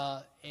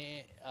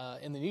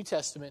in the New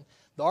Testament,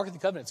 the Ark of the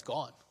Covenant's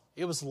gone.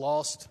 It was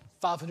lost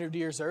 500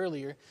 years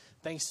earlier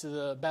thanks to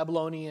the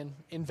Babylonian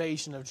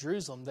invasion of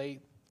Jerusalem. They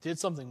did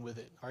something with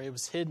it, or it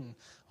was hidden,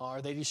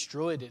 or they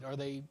destroyed it, or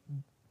they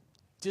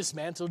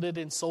dismantled it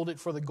and sold it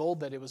for the gold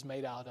that it was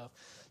made out of.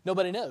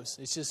 Nobody knows.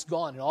 It's just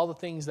gone, and all the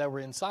things that were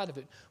inside of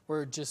it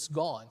were just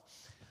gone.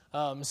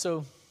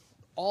 So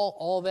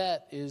all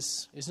that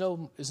is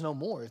no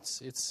more.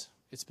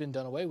 It's been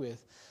done away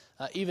with,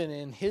 even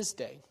in his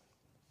day.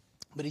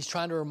 But he's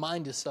trying to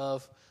remind us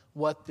of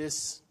what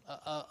this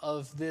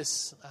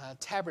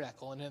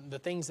tabernacle and the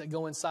things that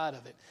go inside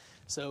of it.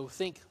 So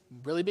think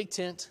really big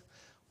tent.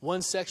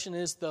 One section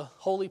is the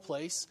holy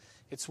place.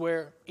 It's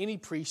where any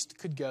priest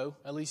could go.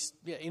 At least,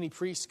 any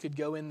priest could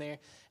go in there.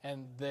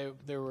 And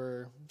there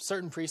were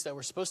certain priests that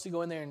were supposed to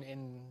go in there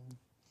and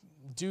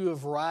do a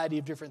variety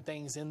of different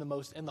things in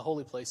the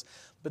holy place.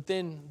 But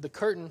then the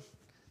curtain,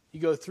 you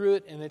go through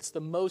it, and it's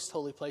the most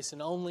holy place.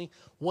 And only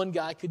one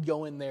guy could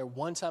go in there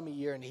one time a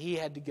year, and he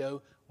had to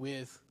go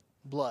with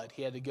blood.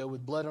 He had to go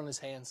with blood on his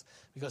hands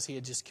because he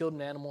had just killed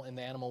an animal, and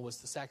the animal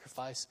was the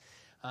sacrifice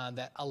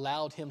that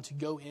allowed him to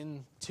go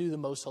into the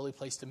most holy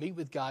place to meet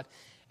with God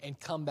and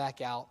come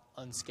back out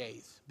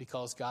unscathed,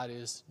 because God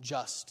is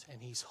just and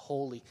he's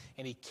holy,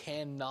 and he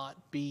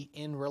cannot be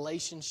in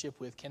relationship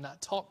with,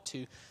 cannot talk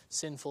to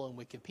sinful and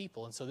wicked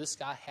people. And so this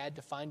guy had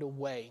to find a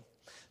way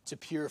to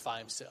purify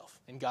himself.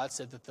 And God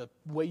said that the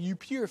way you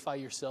purify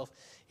yourself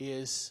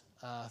is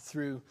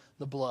through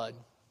the blood.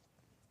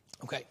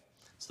 Okay,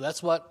 so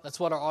that's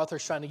what our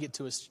author's trying to get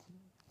to us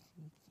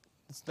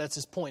That's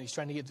his point. He's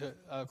trying to get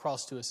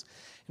across to us.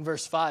 In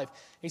verse 5,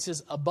 he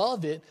says,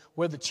 above it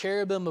were the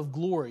cherubim of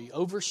glory,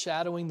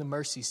 overshadowing the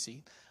mercy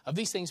seat. Of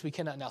these things we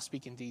cannot now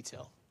speak in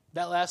detail.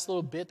 That last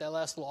little bit, that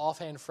last little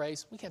offhand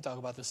phrase, we can't talk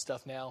about this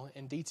stuff now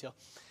in detail,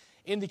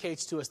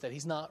 indicates to us that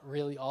he's not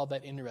really all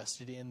that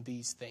interested in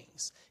these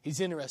things. He's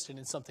interested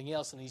in something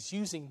else, and he's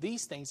using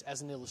these things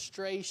as an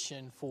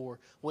illustration for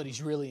what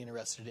he's really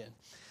interested in.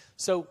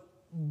 So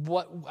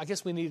what I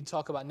guess we need to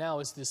talk about now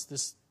is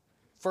this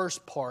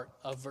first part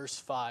of verse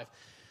 5.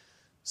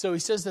 So he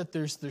says that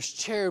there's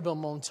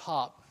cherubim on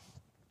top.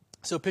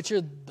 So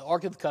picture the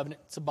Ark of the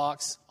Covenant. It's a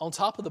box. On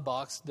top of the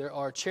box, there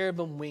are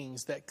cherubim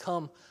wings that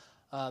come,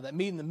 that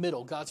meet in the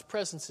middle. God's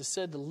presence is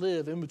said to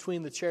live in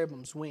between the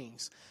cherubim's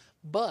wings.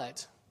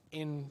 But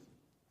on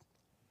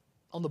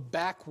the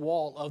back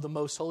wall of the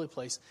most holy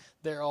place,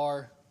 there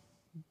are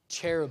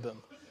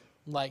cherubim,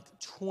 like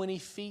 20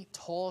 feet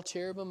tall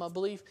cherubim, I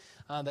believe,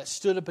 that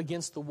stood up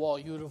against the wall.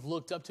 You would have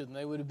looked up to them.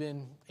 They would have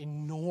been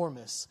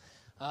enormous,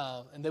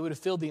 and they would have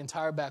filled the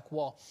entire back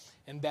wall.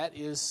 And that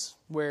is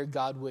where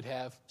God would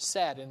have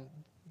sat. And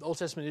the Old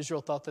Testament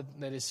Israel thought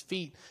that his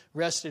feet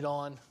rested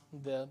on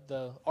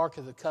the Ark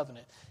of the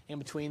Covenant in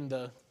between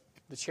the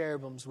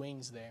cherubim's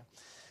wings there.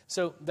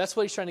 So that's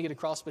what he's trying to get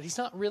across, but he's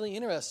not really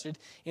interested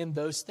in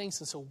those things.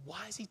 And so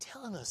why is he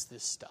telling us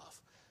this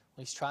stuff?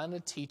 Well, he's trying to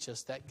teach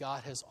us that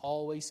God has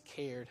always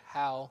cared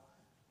how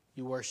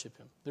you worship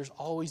him. There's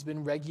always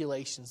been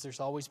regulations. There's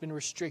always been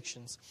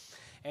restrictions.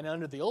 And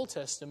under the Old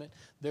Testament,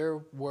 there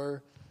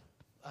were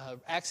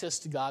access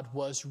to God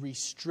was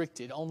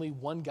restricted. Only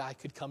one guy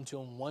could come to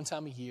him one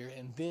time a year,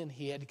 and then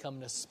he had to come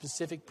in a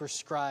specific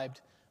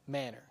prescribed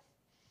manner.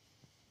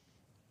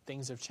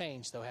 Things have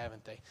changed, though,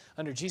 haven't they?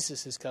 Under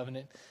Jesus'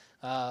 covenant,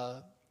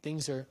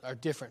 things are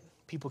different.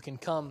 People can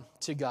come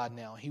to God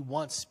now. He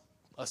wants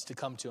us to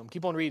come to him.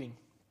 Keep on reading.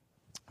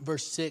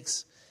 Verse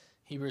 6,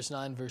 Hebrews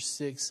 9, verse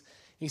 6.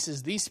 He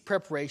says, these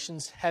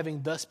preparations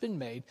having thus been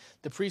made,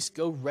 the priests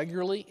go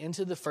regularly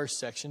into the first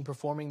section,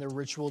 performing their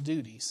ritual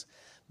duties.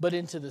 But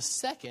into the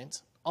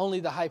second, only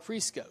the high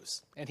priest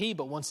goes, and he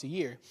but once a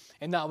year,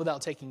 and not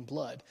without taking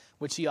blood,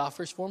 which he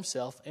offers for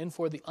himself and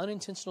for the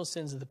unintentional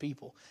sins of the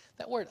people.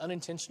 That word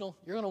unintentional,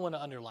 you're going to want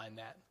to underline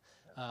that.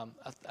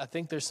 I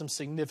think there's some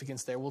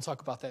significance there. We'll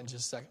talk about that in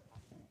just a second.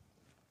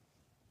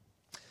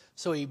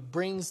 So he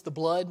brings the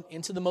blood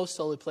into the most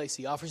holy place.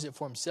 He offers it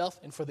for himself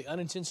and for the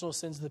unintentional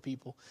sins of the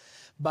people.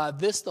 By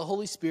this, the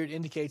Holy Spirit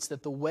indicates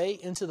that the way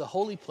into the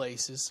holy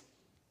places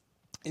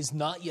is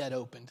not yet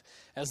opened,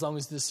 as long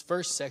as this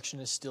first section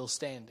is still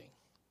standing.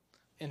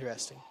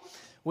 Interesting.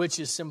 Which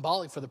is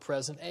symbolic for the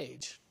present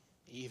age.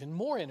 Even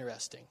more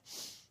interesting.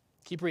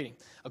 Keep reading.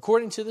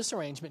 According to this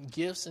arrangement,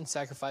 gifts and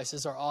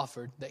sacrifices are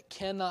offered that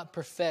cannot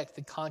perfect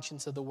the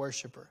conscience of the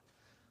worshiper.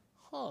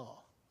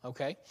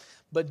 Okay.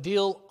 But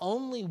deal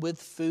only with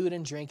food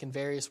and drink and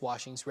various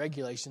washings,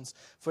 regulations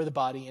for the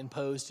body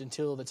imposed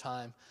until the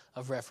time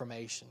of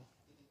Reformation.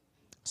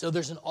 So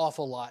there's an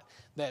awful lot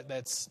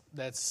that's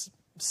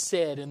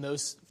said in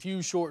those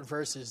few short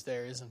verses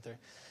there, isn't there?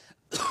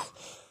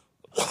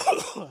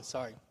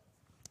 Sorry,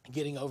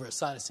 getting over a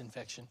sinus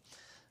infection.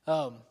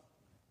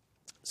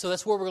 So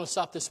that's where we're going to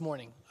stop this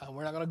morning.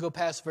 We're not going to go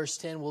past verse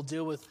 10. We'll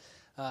deal with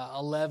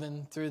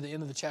 11 through the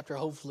end of the chapter,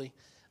 hopefully,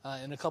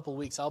 in a couple of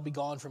weeks. I'll be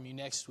gone from you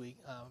next week,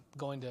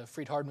 going to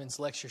Fried Hardman's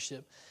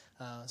lectureship.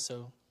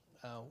 So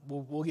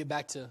we'll get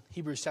back to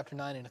Hebrews chapter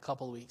 9 in a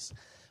couple of weeks.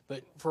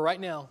 But for right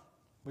now,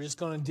 we're just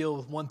going to deal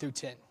with 1 through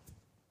 10.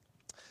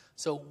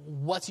 So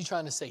what's he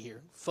trying to say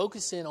here?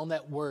 Focus in on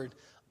that word,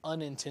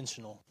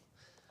 unintentional.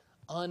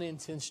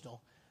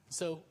 Unintentional.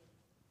 So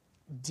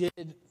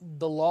did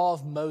the law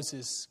of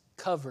Moses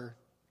cover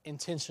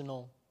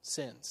intentional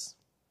sins?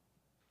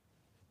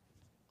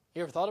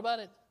 You ever thought about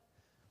it?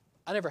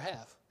 I never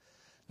have.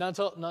 Not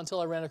until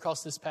I ran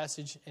across this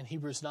passage in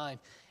Hebrews 9,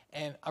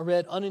 and I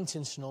read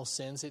unintentional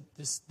sins.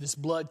 This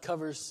blood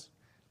covers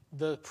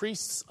the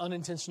priest's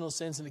unintentional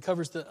sins, and it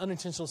covers the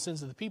unintentional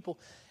sins of the people.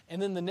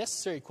 And then the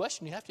necessary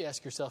question you have to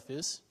ask yourself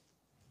is,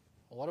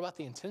 well, what about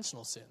the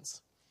intentional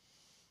sins?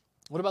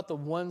 What about the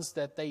ones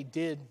that they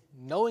did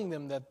knowing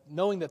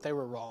that they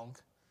were wrong?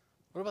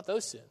 What about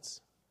those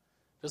sins?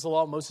 Does the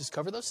law of Moses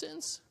cover those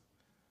sins?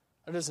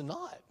 Or does it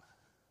not?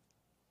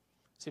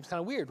 Seems kind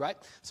of weird, right?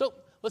 So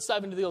let's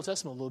dive into the Old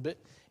Testament a little bit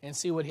and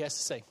see what he has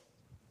to say.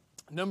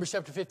 Numbers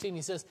chapter 15,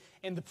 he says,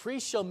 and the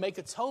priest shall make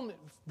atonement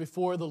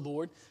before the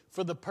Lord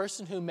for the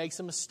person who makes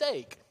a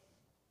mistake.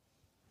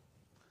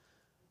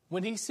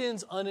 When he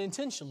sins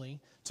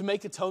unintentionally, to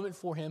make atonement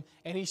for him,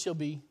 and he shall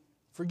be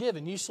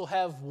forgiven. You shall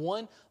have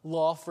one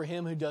law for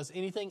him who does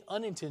anything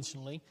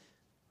unintentionally,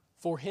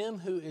 for him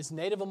who is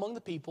native among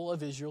the people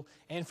of Israel,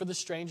 and for the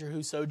stranger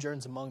who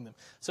sojourns among them.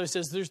 So he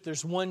says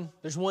there's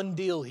one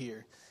deal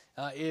here.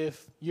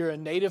 If you're a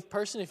native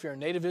person, if you're a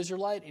native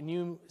Israelite, and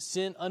you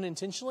sin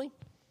unintentionally,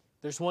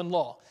 there's one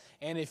law.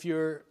 And if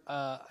you're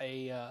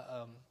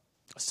a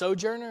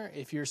sojourner,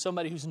 if you're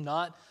somebody who's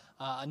not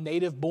a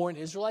native-born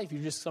Israelite, if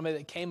you're just somebody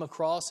that came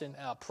across and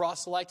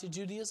proselyte to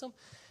Judaism,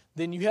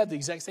 then you have the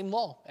exact same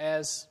law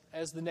as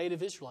the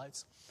native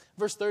Israelites.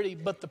 Verse 30,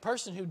 but the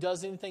person who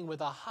does anything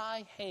with a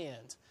high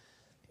hand,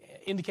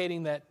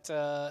 indicating that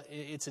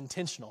it's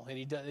intentional, and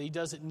he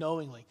does it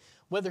knowingly,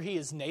 whether he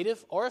is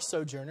native or a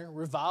sojourner,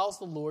 reviles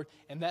the Lord,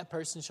 and that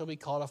person shall be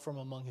cut off from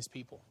among his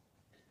people.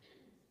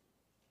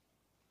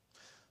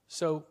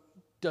 So,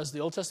 does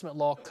the Old Testament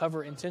law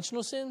cover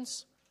intentional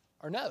sins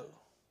or no?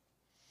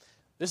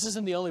 This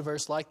isn't the only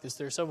verse like this.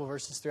 There are several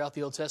verses throughout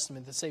the Old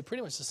Testament that say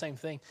pretty much the same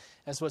thing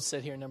as what's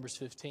said here in Numbers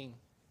 15.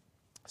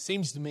 It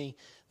seems to me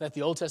that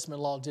the Old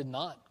Testament law did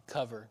not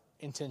cover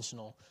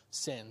intentional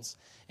sins.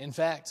 In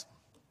fact,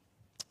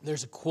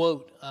 there's a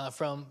quote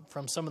from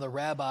some of the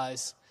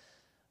rabbis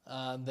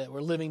that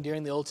were living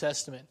during the Old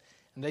Testament,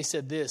 and they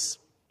said this: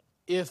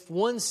 if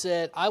one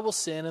said, I will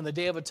sin, and the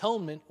Day of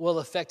Atonement will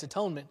affect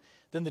atonement,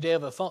 then the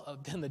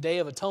Day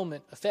of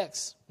Atonement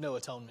affects no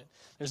atonement.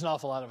 There's an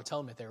awful lot of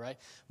atonement there, right?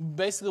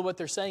 Basically what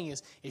they're saying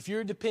is, if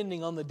you're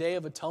depending on the Day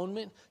of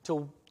Atonement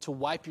to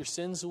wipe your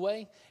sins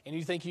away, and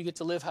you think you get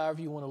to live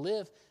however you want to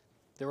live,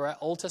 the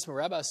Old Testament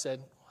rabbis said,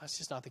 well, that's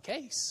just not the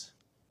case.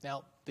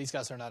 Now, these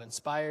guys are not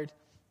inspired,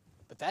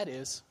 but that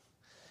is.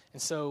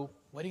 And so,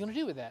 what are you going to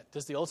do with that?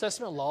 Does the Old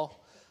Testament law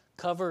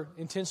cover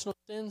intentional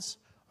sins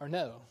or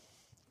no?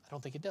 I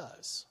don't think it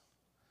does.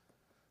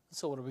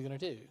 So what are we going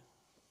to do?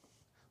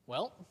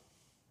 Well,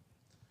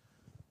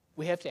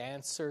 we have to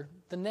answer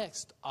the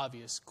next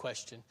obvious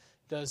question.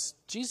 Does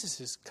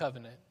Jesus'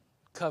 covenant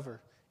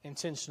cover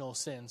intentional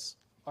sins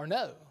or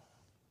no?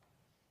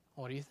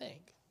 What do you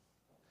think?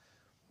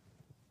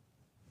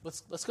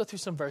 Let's go through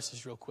some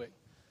verses real quick.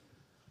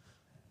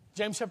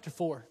 James chapter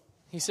 4,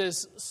 he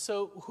says,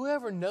 so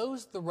whoever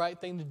knows the right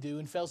thing to do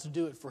and fails to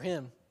do it, for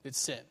him, it's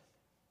sin.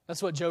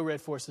 That's what Joe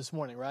read for us this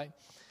morning, right?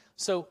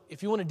 So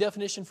if you want a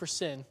definition for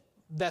sin,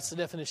 that's the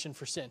definition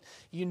for sin.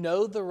 You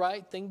know the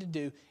right thing to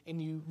do,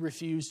 and you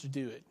refuse to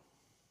do it.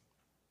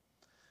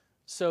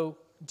 So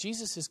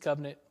Jesus'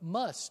 covenant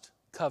must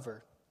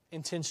cover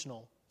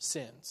intentional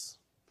sins,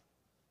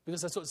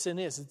 because that's what sin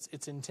is.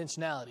 It's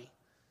intentionality.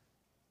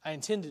 I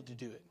intended to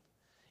do it.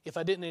 If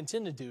I didn't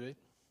intend to do it,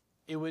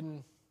 it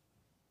wouldn't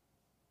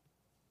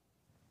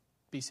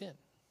be sin.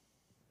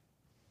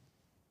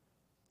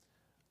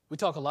 We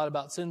talk a lot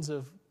about sins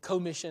of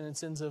commission and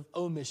sins of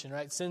omission,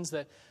 right? Sins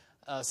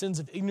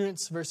of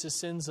ignorance versus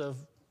sins of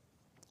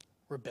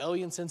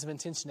rebellion, sins of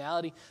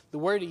intentionality. The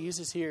word he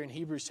uses here in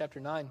Hebrews chapter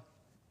 9,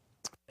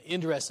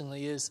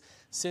 interestingly, is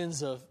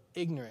sins of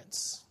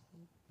ignorance.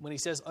 When he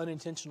says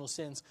unintentional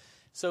sins,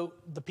 so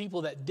the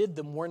people that did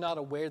them were not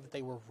aware that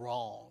they were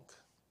wrong.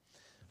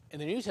 In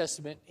the New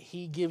Testament,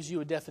 he gives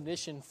you a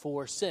definition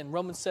for sin.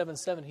 Romans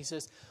 7:7, he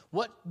says,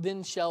 what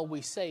then shall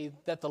we say,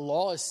 that the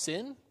law is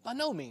sin? By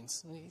no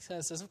means. And he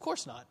says, of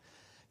course not.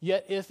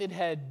 Yet if it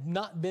had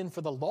not been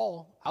for the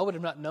law, I would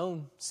have not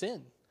known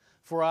sin.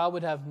 For I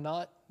would have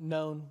not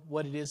known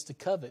what it is to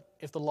covet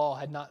if the law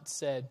had not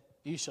said,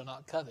 you shall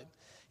not covet.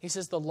 He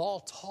says, the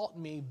law taught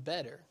me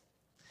better.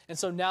 And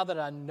so now that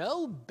I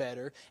know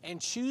better and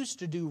choose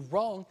to do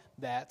wrong,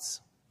 that's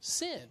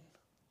sin.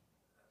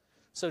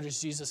 So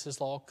does Jesus'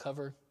 law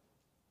cover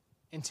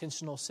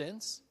intentional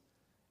sins?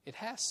 It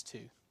has to,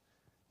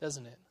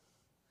 doesn't it?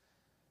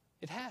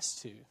 It has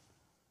to.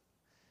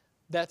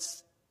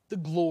 That's the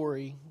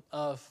glory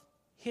of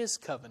his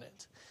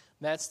covenant.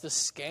 That's the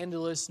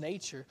scandalous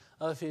nature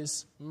of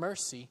his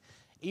mercy.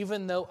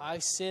 Even though I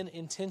sin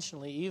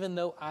intentionally, even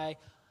though I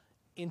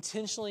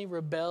intentionally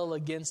rebel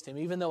against him,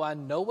 even though I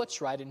know what's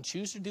right and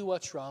choose to do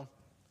what's wrong,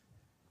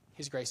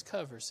 his grace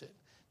covers it.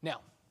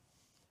 Now,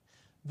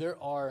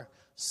 there are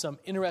some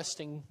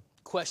interesting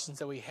questions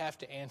that we have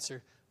to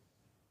answer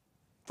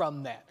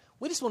from that.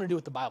 We just want to do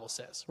what the Bible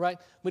says, right?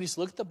 We just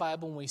look at the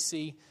Bible and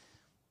we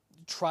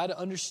try to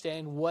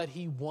understand what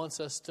he wants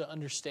us to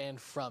understand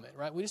from it,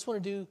 right? We just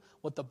want to do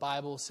what the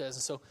Bible says.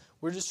 And so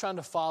we're just trying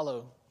to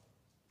follow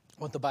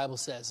what the Bible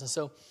says. And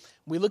so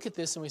we look at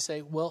this and we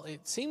say, well,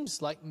 it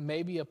seems like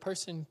maybe a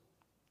person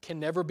can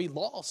never be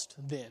lost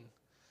then.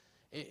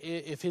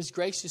 If his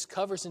grace just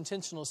covers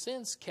intentional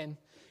sins, can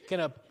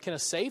a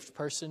saved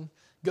person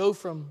go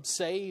from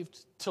saved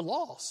to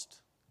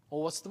lost?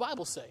 Well, what's the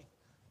Bible say?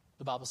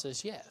 The Bible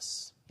says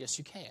yes. Yes,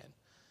 you can.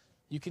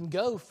 You can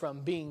go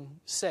from being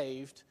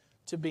saved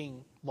to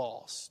being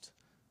lost,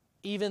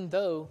 even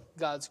though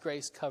God's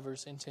grace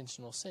covers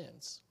intentional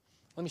sins.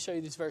 Let me show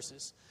you these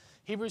verses.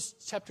 Hebrews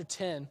chapter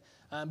 10,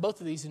 both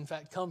of these, in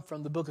fact, come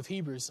from the book of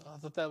Hebrews. I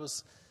thought that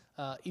was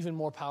even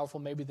more powerful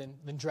maybe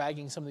than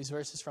dragging some of these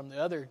verses from the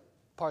other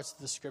parts of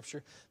the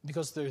Scripture,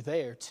 because they're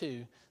there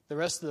too. The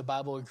rest of the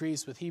Bible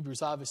agrees with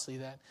Hebrews, obviously,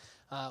 that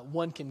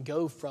one can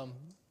go from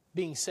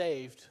being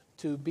saved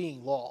to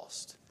being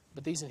lost.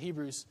 But these in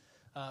Hebrews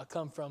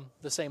come from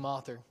the same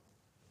author.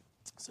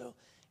 So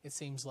it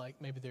seems like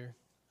maybe they're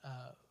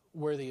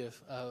worthy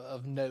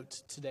of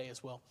note today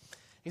as well.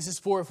 He says,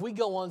 for if we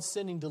go on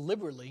sinning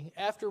deliberately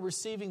after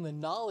receiving the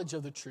knowledge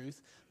of the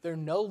truth, there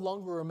no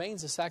longer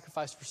remains a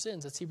sacrifice for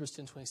sins. That's Hebrews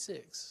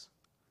 10:26.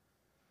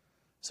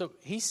 So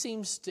he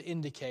seems to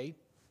indicate,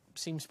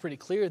 seems pretty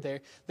clear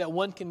there that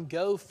one can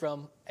go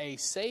from a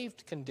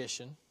saved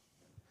condition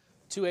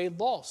to a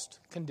lost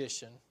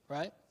condition,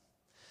 right?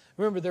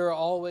 Remember, there are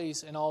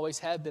always and always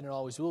have been and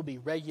always will be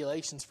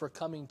regulations for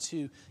coming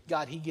to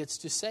God. He gets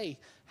to say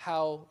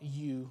how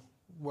you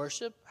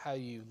worship, how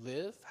you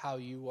live, how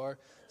you are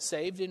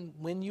saved, and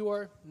when you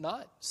are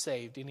not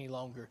saved any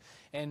longer.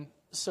 And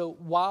so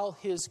while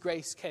His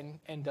grace can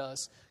and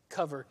does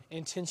cover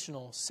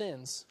intentional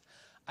sins,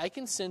 I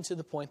can sin to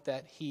the point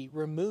that He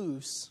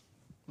removes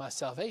my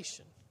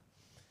salvation.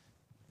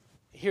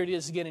 Here it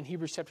is again in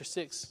Hebrews chapter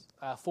 6,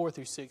 4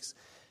 through 6.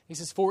 He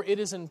says, "For it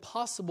is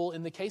impossible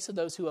in the case of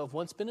those who have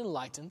once been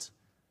enlightened."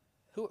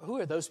 Who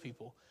are those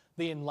people?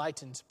 The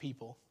enlightened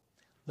people.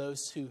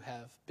 Those who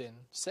have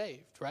been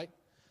saved, right?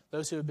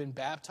 Those who have been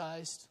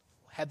baptized,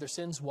 had their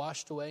sins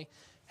washed away,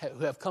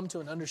 who have come to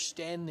an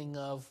understanding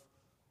of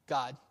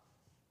God.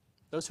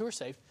 Those who are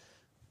saved.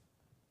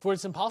 For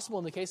it's impossible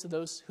in the case of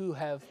those who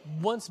have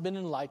once been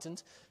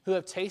enlightened, who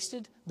have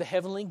tasted the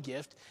heavenly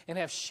gift and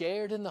have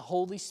shared in the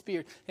Holy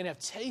Spirit and have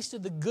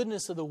tasted the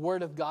goodness of the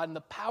Word of God and the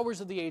powers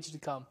of the age to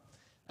come.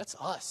 That's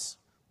us.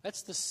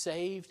 That's the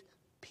saved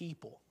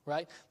people,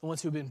 right? The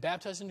ones who have been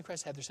baptized into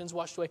Christ, had their sins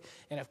washed away,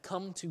 and have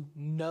come to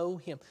know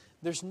Him.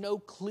 There's no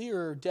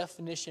clearer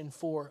definition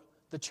for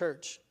the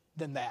church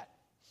than that.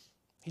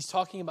 He's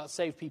talking about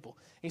saved people.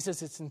 He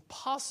says it's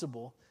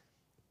impossible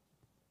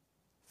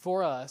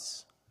for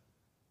us,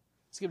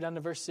 skip down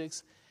to verse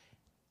 6,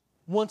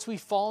 once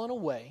we've fallen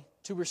away,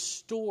 to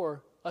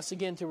restore us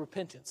again to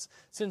repentance,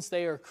 since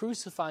they are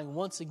crucifying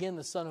once again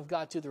the Son of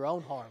God to their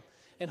own harm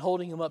and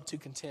holding Him up to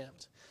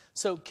contempt.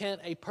 So can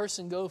a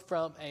person go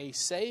from a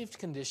saved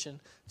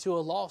condition to a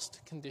lost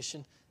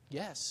condition?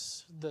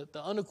 Yes. The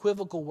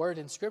unequivocal word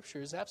in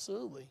Scripture is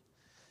absolutely.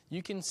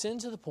 You can sin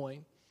to the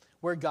point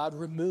where God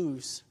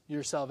removes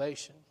your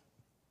salvation.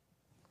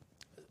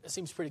 It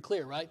seems pretty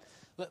clear, right?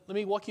 Let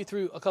me walk you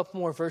through a couple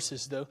more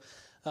verses, though.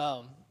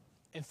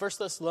 In 1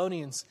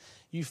 Thessalonians,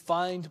 you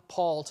find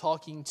Paul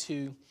talking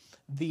to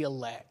the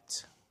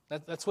elect.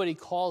 That's what he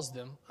calls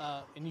them.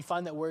 And you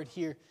find that word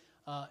here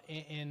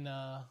in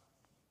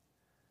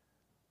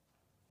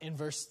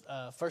 1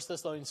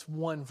 Thessalonians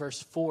 1,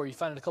 verse 4. You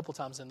find it a couple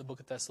times in the book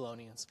of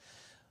Thessalonians.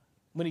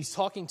 When he's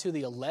talking to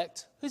the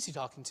elect, who's he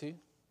talking to?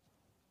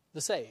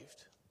 The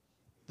saved,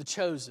 the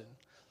chosen,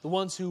 the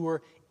ones who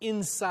were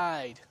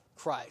inside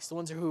Christ, the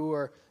ones who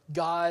were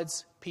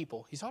God's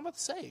people. He's talking about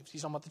the saved.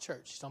 He's talking about the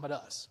church. He's talking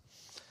about us.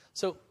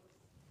 So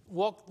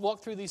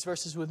walk through these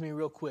verses with me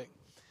real quick.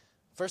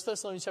 1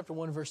 Thessalonians chapter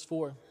 1, verse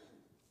 4.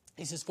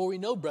 He says, "For we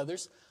know,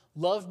 brothers,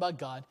 loved by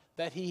God,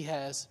 that He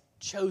has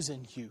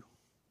chosen you."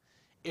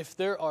 If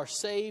there are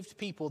saved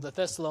people, the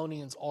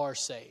Thessalonians are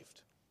saved.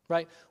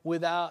 Right?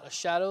 Without a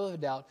shadow of a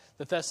doubt,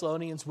 the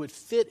Thessalonians would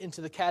fit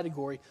into the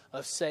category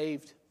of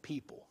saved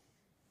people.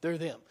 They're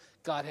them.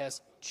 God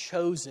has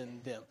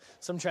chosen them.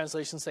 Some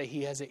translations say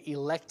He has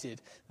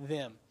elected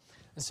them.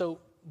 And so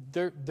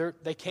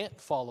they can't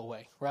fall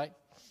away, right?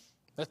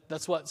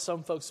 That's what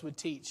some folks would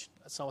teach.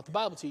 That's not what the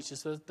Bible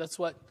teaches. That's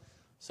what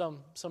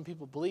some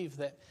people believe,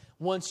 that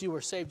once you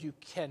are saved, you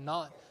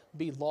cannot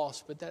be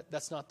lost. But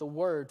that's not the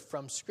word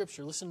from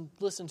Scripture.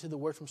 Listen to the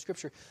word from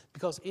Scripture,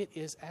 because it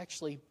is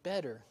actually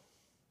better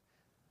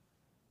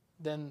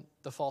than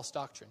the false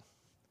doctrine.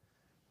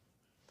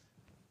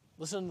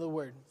 Listen to the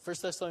word.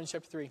 1 Thessalonians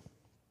chapter 3,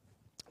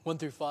 1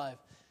 through 5.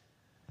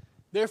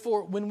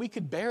 "Therefore, when we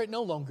could bear it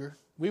no longer,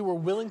 we were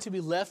willing to be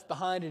left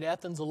behind in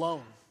Athens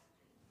alone."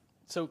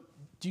 So,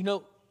 do you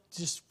know,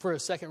 just for a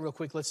second real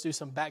quick, let's do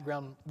some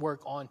background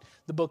work on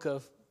the book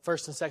of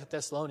 1 and 2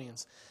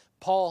 Thessalonians.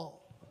 Paul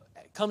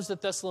comes to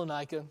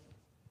Thessalonica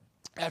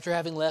after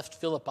having left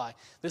Philippi.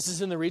 This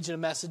is in the region of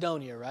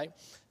Macedonia, right?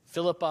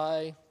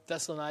 Philippi,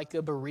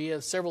 Thessalonica,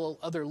 Berea, several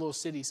other little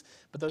cities,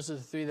 but those are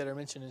the three that are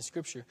mentioned in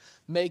Scripture,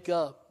 make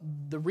up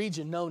the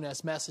region known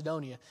as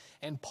Macedonia.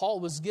 And Paul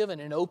was given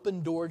an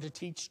open door to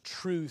teach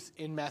truth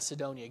in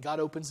Macedonia. God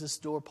opens this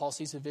door, Paul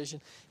sees a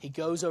vision, he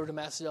goes over to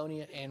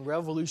Macedonia, and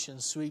revolution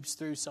sweeps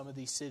through some of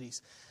these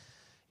cities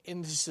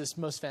in just this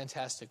most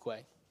fantastic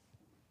way.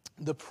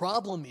 The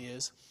problem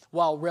is,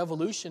 while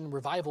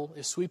revival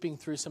is sweeping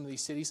through some of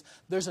these cities,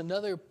 there's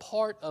another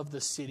part of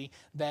the city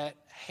that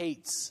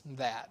hates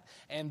that.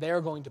 And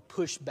they're going to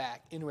push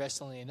back.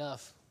 Interestingly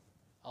enough,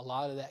 a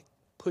lot of that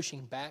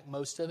pushing back,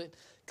 most of it,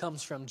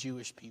 comes from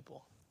Jewish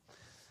people.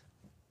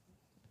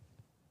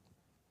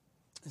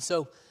 And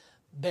so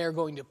they're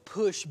going to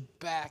push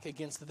back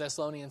against the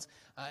Thessalonians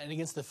and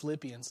against the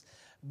Philippians.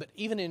 But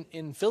even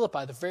in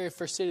Philippi, the very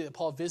first city that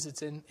Paul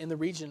visits in the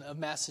region of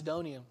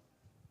Macedonia,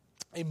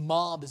 a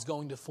mob is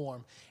going to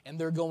form, and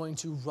they're going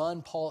to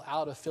run Paul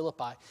out of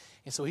Philippi.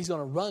 And so he's going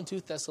to run to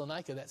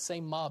Thessalonica. That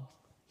same mob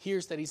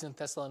hears that he's in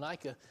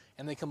Thessalonica,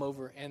 and they come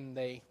over and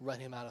they run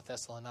him out of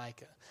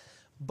Thessalonica.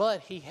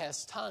 But he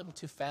has time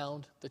to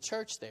found the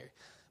church there,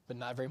 but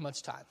not very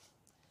much time.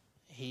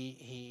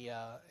 He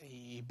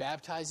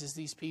baptizes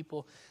these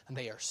people, and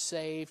they are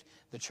saved.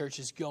 The church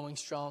is going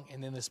strong,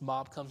 and then this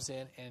mob comes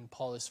in, and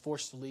Paul is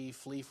forced to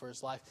flee for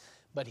his life.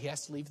 But he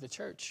has to leave the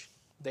church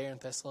there in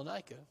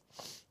Thessalonica.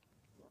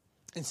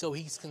 And so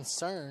he's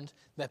concerned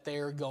that they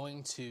are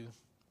going to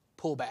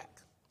pull back.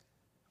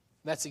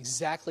 That's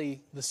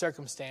exactly the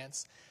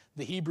circumstance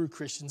the Hebrew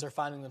Christians are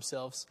finding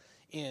themselves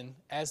in,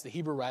 as the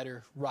Hebrew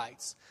writer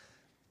writes.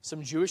 The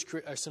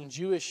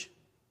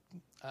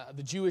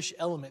Jewish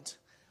element,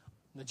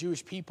 the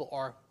Jewish people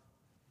are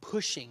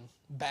pushing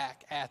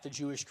back at the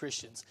Jewish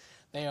Christians.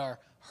 They are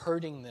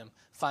hurting them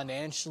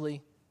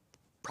financially,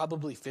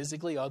 probably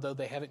physically, although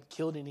they haven't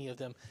killed any of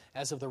them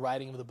as of the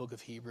writing of the book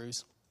of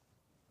Hebrews.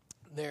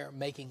 They're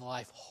making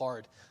life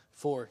hard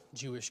for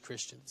Jewish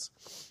Christians.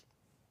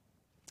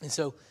 And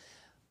so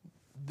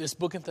this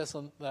book in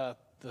the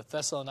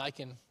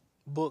Thessalonican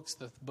books,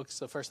 the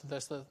books of 1st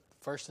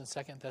and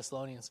 2nd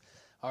Thessalonians,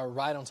 are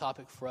right on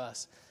topic for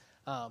us.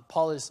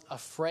 Paul is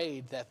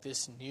afraid that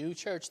this new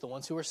church, the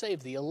ones who are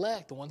saved, the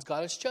elect, the ones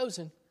God has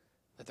chosen,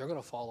 that they're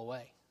going to fall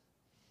away.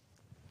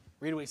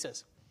 Read what he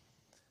says.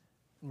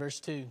 In verse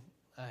 2,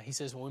 he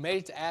says, when we made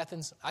it to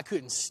Athens, I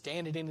couldn't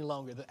stand it any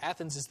longer.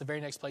 Athens is the very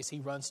next place he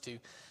runs to.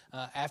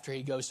 After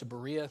he goes to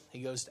Berea,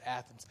 he goes to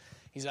Athens.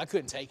 He said, I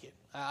couldn't take it.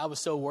 I was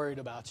so worried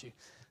about you.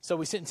 So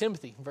we sent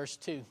Timothy, verse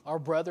 2, our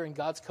brother and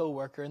God's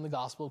co-worker in the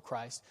gospel of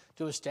Christ,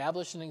 to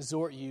establish and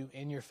exhort you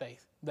in your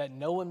faith, that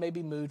no one may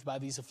be moved by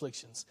these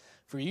afflictions.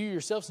 For you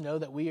yourselves know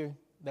that we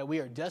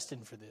are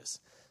destined for this,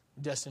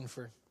 destined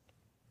for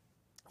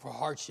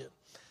hardship.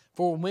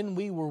 For when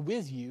we were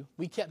with you,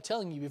 we kept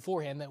telling you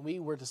beforehand that we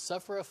were to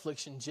suffer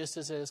affliction just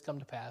as it has come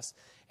to pass,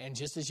 and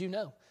just as you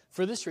know.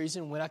 For this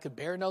reason, when I could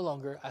bear no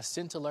longer, I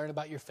sent to learn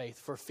about your faith.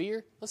 For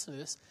fear, listen to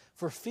this,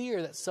 for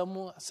fear that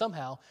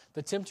somehow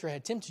the tempter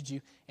had tempted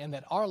you, and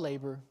that our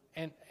labor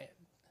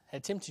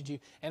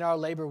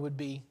would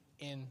be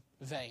in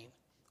vain.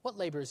 What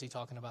labor is he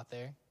talking about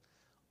there?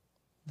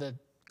 The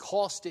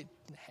cost it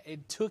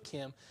took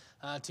him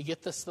to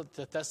get to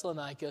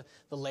Thessalonica,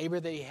 the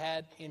labor that he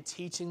had in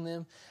teaching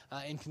them,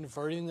 in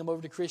converting them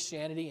over to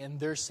Christianity and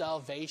their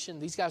salvation.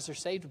 These guys are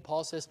saved, and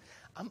Paul says,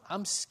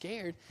 I'm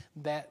scared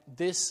that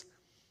this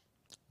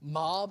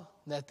mob,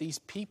 that these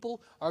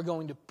people are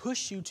going to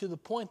push you to the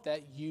point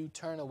that you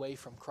turn away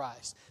from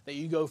Christ, that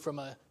you go from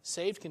a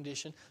saved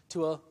condition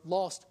to a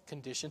lost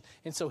condition.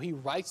 And so he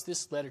writes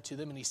this letter to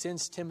them, and he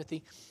sends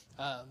Timothy,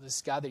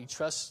 this guy that he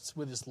trusts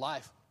with his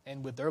life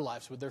and with their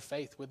lives, with their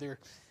faith, with their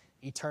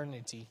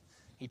eternity.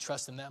 He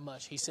trusts them that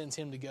much. He sends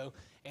him to go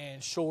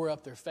and shore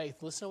up their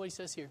faith. Listen to what he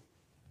says here.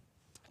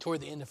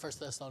 Toward the end of 1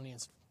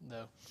 Thessalonians,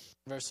 though,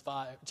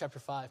 chapter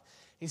 5.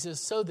 He says,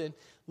 so then,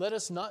 let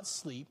us not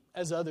sleep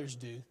as others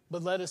do,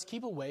 but let us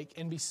keep awake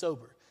and be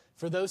sober.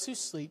 For those who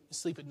sleep,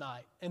 sleep at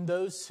night, and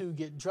those who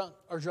get drunk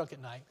are drunk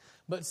at night.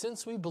 But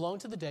since we belong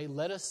to the day,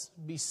 let us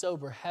be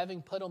sober,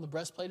 having put on the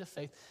breastplate of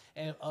faith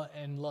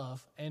and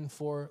love, and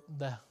for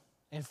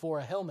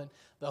a helmet,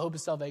 the hope of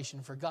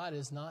salvation. For God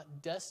has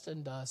not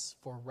destined us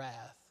for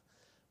wrath,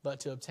 but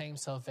to obtain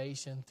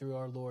salvation through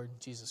our Lord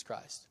Jesus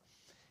Christ.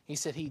 He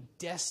said he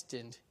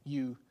destined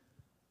you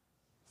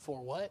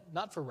for what?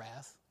 Not for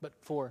wrath, but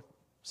for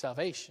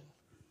salvation.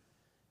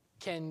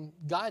 Can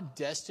God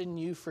destine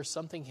you for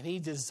something? Can he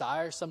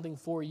desire something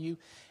for you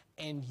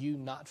and you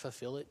not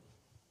fulfill it?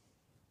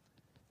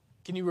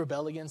 Can you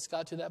rebel against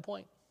God to that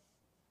point?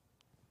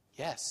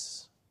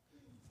 Yes.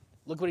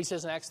 Look what he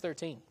says in Acts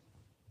 13.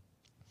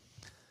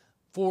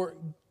 For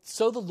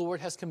so the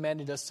Lord has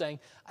commanded us, saying,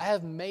 I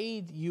have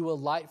made you a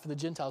light for the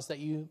Gentiles, that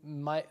you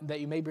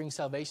may bring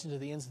salvation to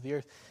the ends of the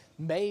earth.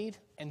 Made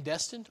and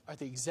destined are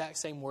the exact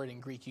same word in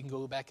Greek. You can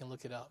go back and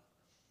look it up.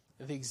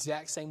 They're the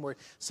exact same word.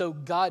 So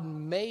God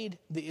made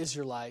the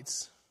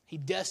Israelites. He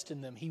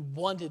destined them. He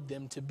wanted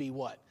them to be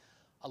what?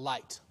 A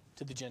light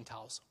to the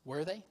Gentiles.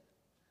 Were they?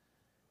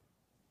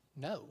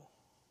 No.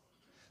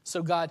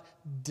 So God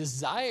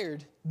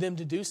desired them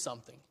to do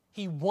something.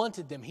 He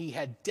wanted them. He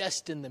had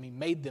destined them. He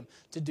made them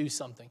to do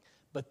something.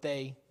 But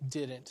they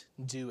didn't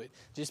do it.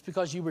 Just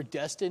because you were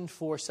destined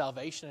for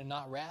salvation and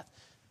not wrath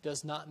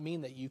does not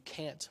mean that you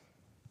can't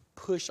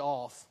push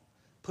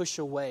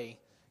away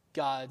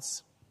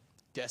God's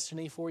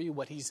destiny for you,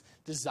 what he's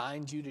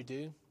designed you to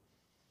do.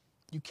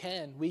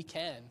 We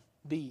can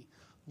be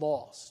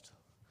lost.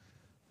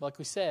 Like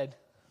we said,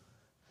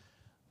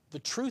 the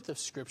truth of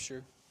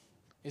Scripture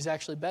is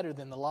actually better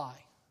than the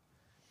lie.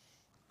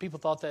 People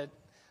thought that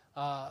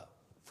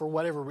for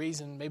whatever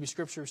reason, maybe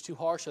Scripture was too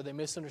harsh, or they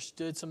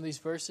misunderstood some of these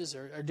verses,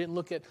 or didn't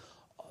look at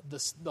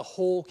the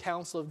whole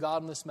counsel of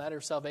God in this matter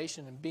of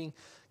salvation and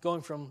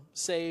going from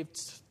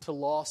saved to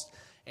lost,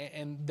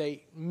 and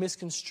they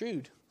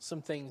misconstrued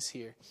some things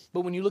here.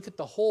 But when you look at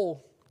the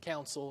whole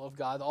counsel of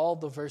God, all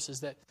the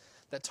verses that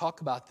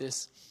talk about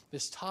this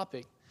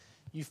topic,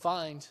 you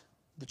find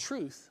the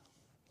truth,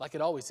 like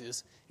it always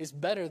is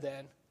better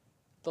than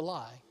the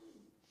lie.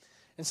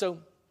 And so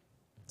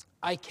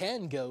I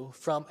can go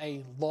from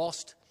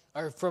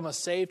from a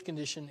saved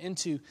condition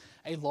into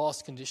a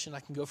lost condition.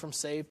 I can go from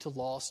saved to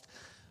lost.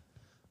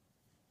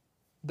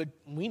 But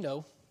we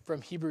know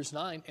from Hebrews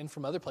 9 and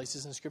from other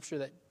places in Scripture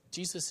that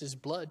Jesus'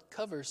 blood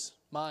covers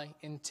my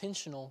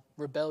intentional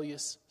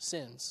rebellious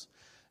sins.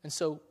 And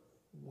so,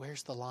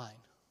 where's the line?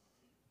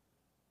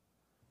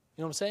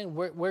 You know what I'm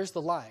saying? Where's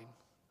the line?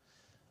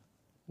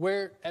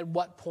 At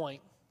what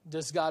point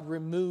does God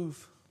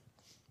remove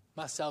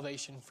my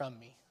salvation from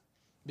me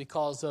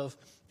because of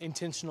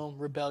intentional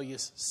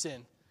rebellious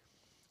sin?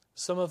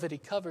 Some of it he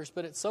covers,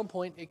 but at some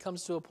point it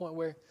comes to a point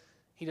where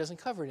he doesn't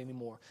cover it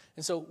anymore.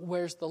 And so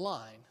where's the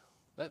line?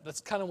 That's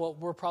kind of what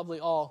we're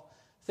probably all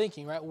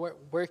thinking, right?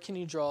 Where can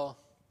you draw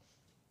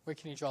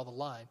the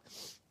line?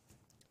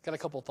 Got a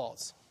couple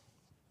thoughts.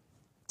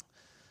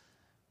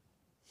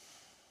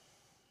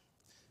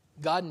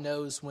 God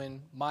knows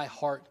when my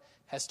heart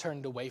has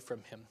turned away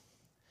from him.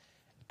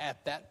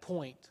 At that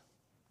point,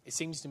 it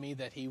seems to me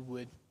that he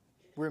would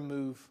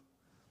remove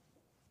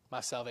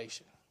my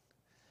salvation.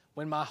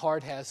 When my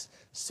heart has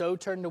so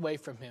turned away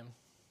from him,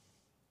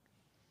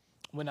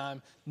 when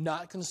I'm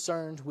not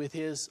concerned with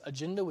his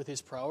agenda, with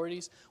his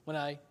priorities, when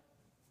I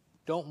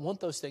don't want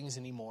those things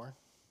anymore,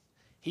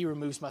 he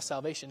removes my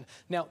salvation.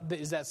 Now,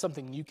 is that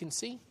something you can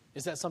see?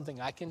 Is that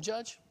something I can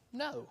judge?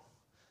 No.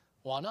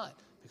 Why not?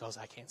 Because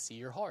I can't see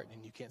your heart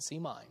and you can't see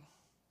mine.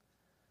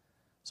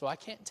 So I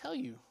can't tell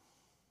you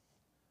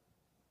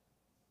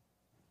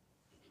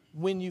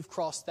when you've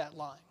crossed that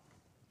line.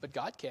 But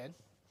God can.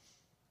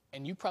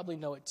 And you probably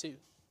know it too.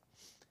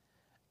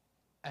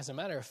 As a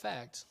matter of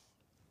fact,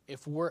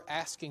 if we're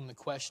asking the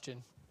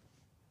question,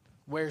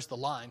 where's the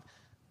line?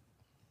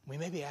 We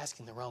may be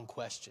asking the wrong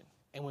question.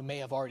 And we may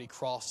have already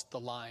crossed the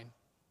line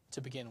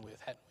to begin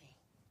with, hadn't we?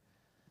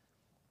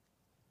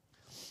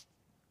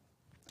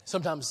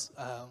 Sometimes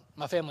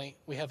my family,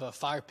 we have a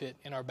fire pit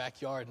in our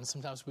backyard, and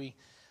sometimes we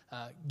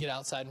get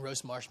outside and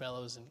roast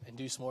marshmallows and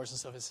do s'mores and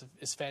stuff.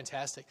 It's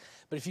fantastic.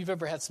 But if you've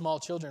ever had small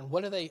children,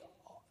 what do they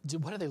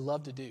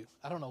love to do?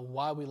 I don't know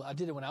why I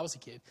did it when I was a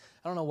kid.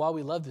 I don't know why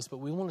we love this, but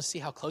we want to see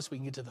how close we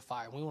can get to the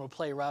fire. We want to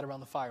play right around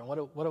the fire. And what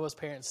do us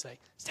parents say?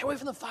 Stay away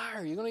from the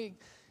fire. You're going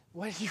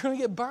to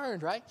get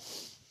burned, right?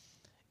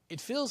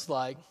 It feels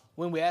like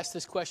when we ask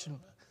this question,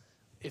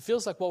 it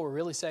feels like what we're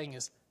really saying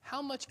is,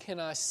 how much can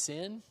I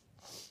sin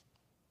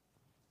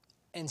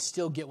and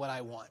still get what I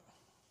want?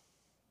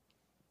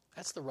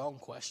 That's the wrong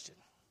question.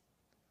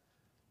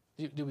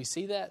 Do we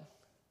see that?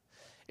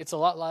 It's a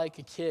lot like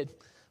a kid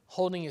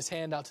holding his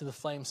hand out to the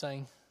flame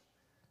saying,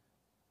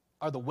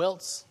 are the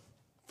welts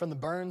from the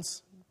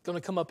burns going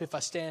to come up if I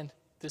stand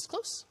this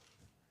close?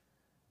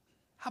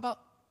 How about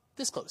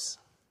this close?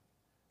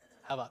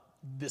 How about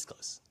this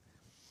close?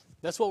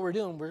 That's what we're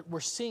doing. We're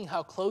seeing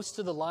how close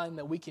to the line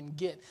that we can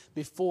get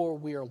before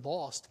we are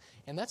lost.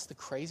 And that's the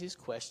craziest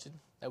question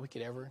that we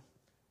could ever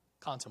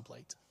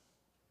contemplate.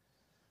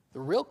 The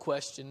real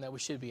question that we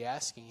should be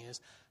asking is,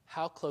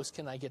 how close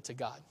can I get to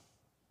God?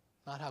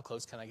 Not how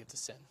close can I get to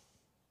sin.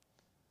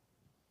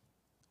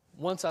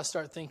 Once I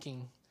start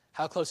thinking,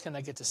 how close can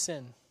I get to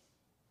sin?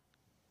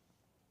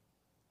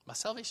 My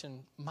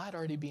salvation might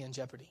already be in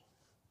jeopardy.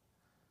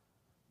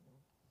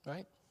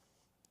 Right?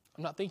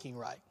 I'm not thinking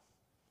right.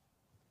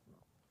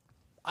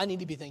 I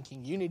need to be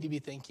thinking, you need to be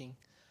thinking,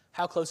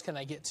 how close can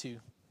I get to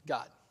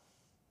God?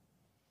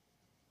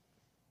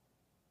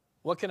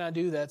 What can I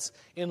do that's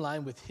in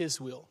line with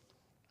his will?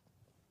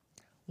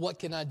 What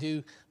can I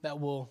do that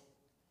will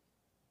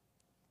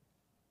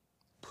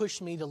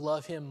push me to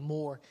love him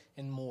more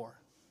and more?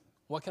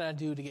 What can I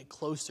do to get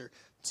closer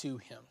to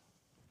him?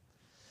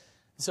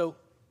 So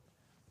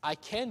I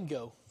can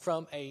go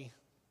from a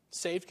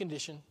saved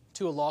condition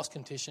to a lost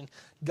condition.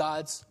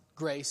 God's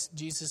grace,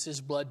 Jesus'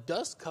 blood,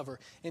 does cover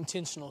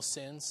intentional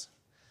sins.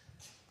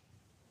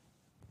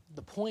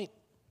 The point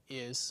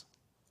is,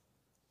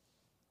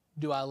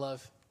 do I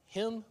love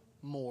him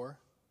more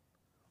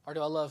or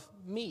do I love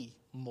me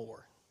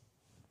more?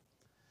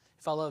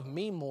 If I love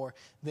me more,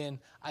 then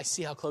I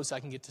see how close I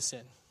can get to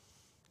sin.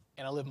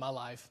 And I live my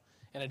life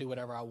and I do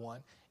whatever I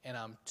want. And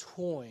I'm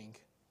toying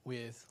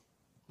with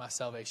my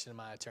salvation and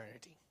my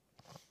eternity.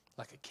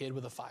 Like a kid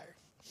with a fire.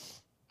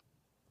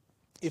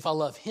 If I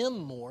love him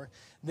more,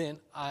 then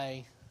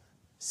I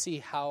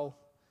see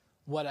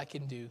what I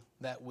can do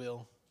that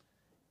will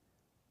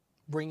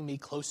bring me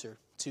closer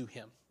to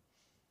him.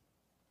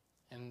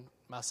 And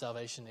my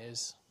salvation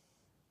is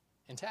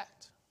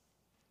intact.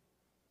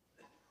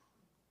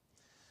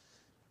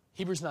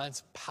 Hebrews 9 is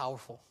a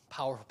powerful,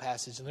 powerful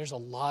passage, and there's a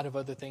lot of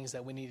other things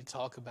that we need to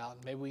talk about.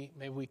 Maybe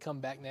we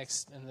come back in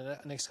the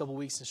next couple of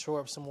weeks and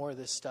shore up some more of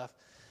this stuff.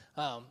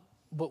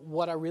 But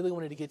what I really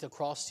wanted to get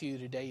across to you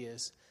today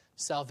is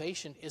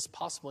salvation is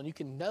possible, and you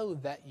can know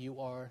that you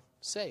are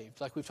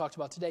saved. Like we've talked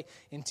about today,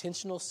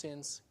 intentional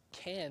sins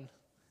can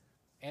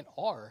and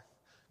are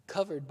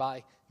covered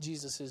by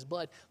Jesus'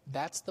 blood.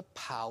 That's the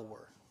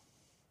power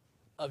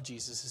of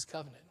Jesus'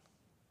 covenant.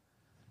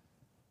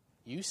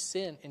 You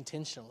sin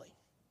intentionally.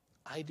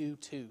 I do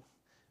too.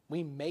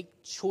 We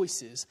make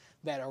choices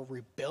that are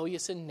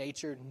rebellious in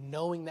nature,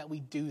 knowing that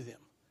we do them.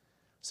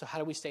 So how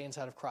do we stay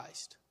inside of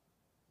Christ?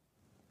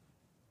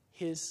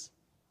 His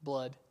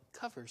blood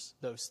covers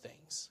those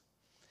things.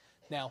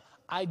 Now,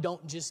 I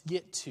don't just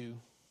get to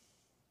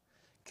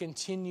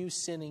continue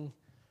sinning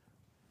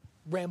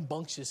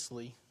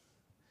rambunctiously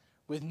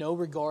with no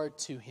regard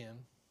to him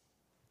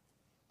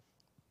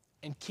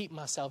and keep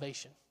my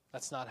salvation.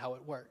 That's not how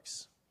it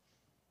works.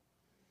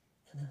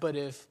 But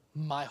if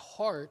my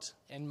heart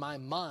and my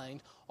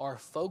mind are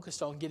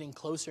focused on getting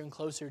closer and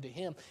closer to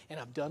Him, and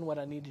I've done what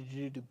I needed to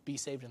do to be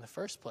saved in the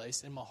first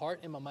place, and my heart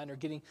and my mind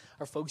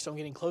are focused on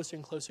getting closer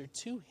and closer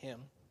to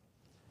Him,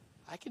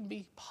 I can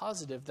be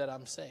positive that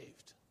I'm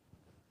saved.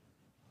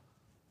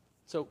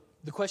 So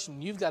the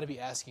question you've got to be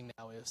asking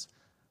now is,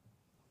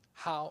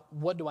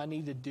 what do I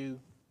need to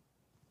do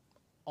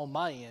on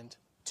my end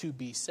to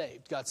be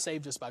saved? God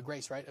saved us by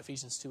grace, right?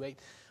 Ephesians 2:8.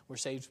 We're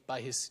saved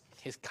by His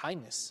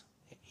kindness.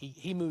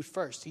 He moved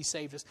first. He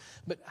saved us.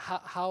 But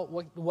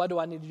what do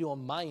I need to do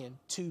on my end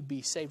to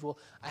be saved? Well,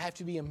 I have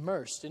to be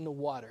immersed in the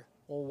water.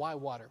 Well, why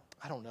water?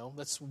 I don't know.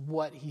 That's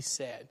what He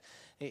said.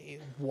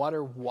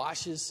 Water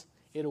washes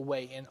it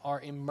away, and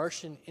our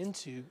immersion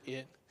into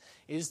it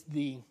is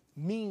the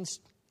means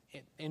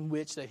in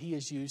which that He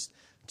has used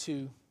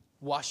to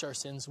wash our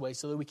sins away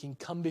so that we can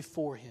come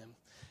before Him.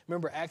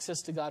 Remember,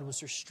 access to God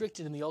was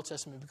restricted in the Old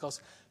Testament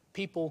because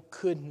people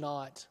could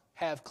not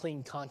have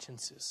clean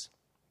consciences.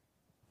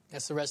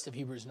 That's the rest of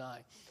Hebrews 9.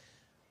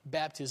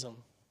 Baptism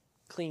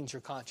cleans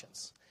your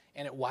conscience,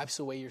 and it wipes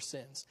away your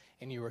sins,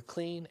 and you are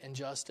clean and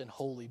just and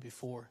holy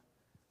before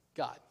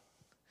God.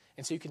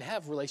 And so you can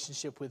have a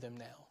relationship with Him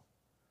now,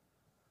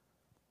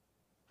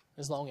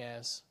 as long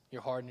as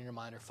your heart and your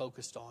mind are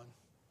focused on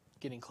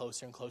getting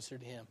closer and closer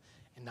to Him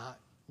and not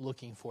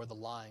looking for the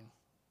line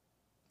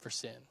for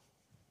sin.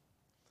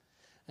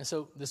 And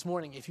so this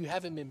morning, if you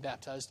haven't been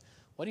baptized,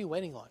 what are you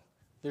waiting on?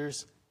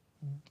 There's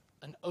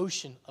an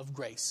ocean of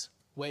grace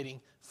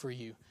waiting for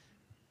you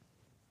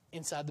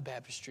inside the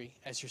baptistry.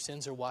 As your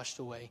sins are washed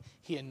away,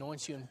 He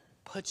anoints you and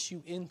puts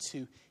you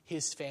into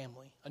His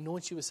family,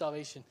 anoints you with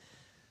salvation.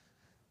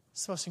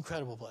 It's the most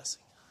incredible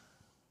blessing.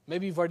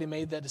 Maybe you've already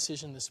made that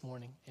decision this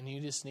morning, and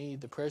you just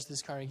need the prayers of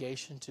this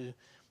congregation to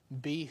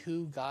be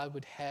who God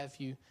would have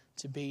you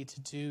to be, to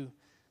do,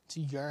 to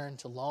yearn,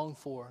 to long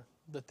for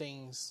the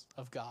things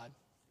of God.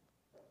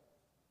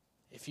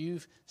 If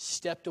you've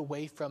stepped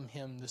away from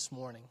Him this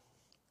morning,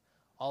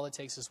 all it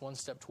takes is one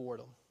step toward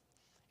Him.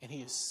 And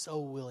He is so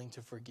willing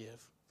to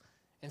forgive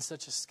in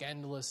such a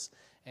scandalous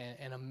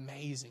and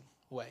amazing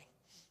way.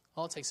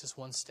 All it takes is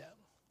one step.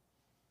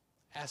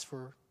 Ask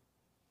for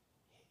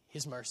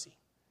His mercy.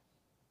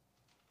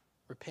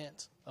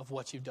 Repent of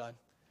what you've done.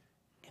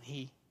 And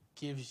He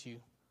gives you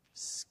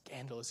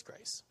scandalous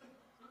grace.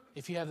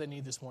 If you have that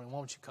need this morning, why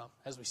don't you come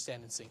as we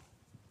stand and sing?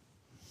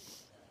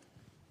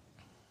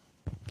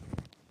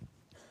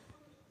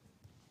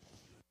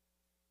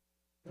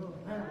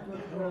 At the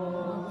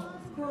cross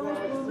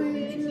will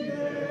lead you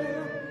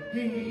there.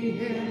 He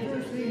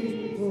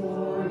intercedes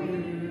for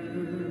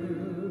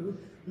you.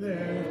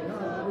 Let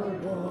God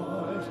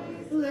voice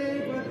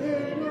lead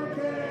within your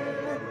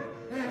care,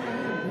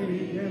 and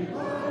He can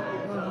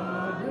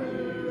help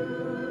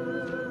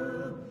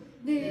you.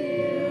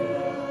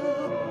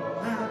 Kneel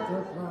at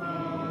the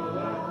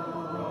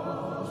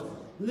cross,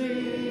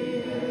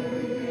 lead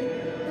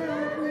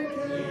every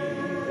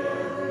care.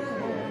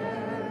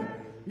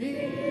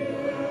 Kneel.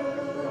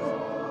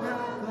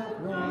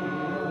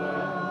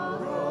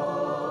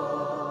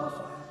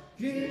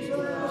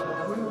 Jesus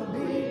will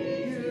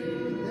meet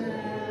you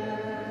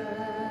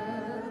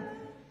there.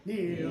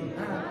 Kneel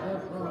at the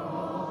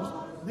cross.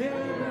 There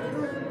is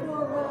room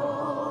for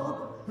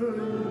all who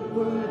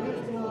would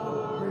His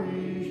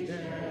glory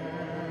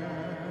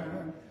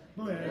share.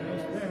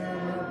 Bless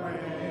their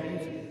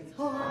ways,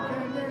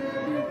 hearken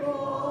their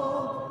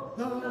before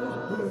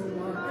those who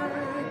are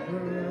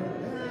anchored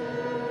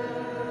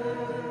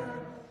there.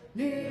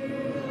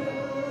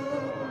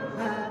 Kneel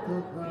at the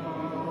cross.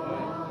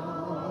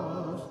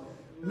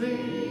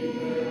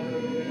 Leave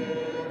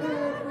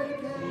every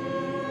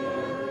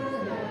care.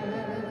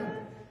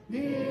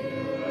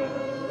 Kneel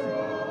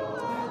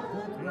at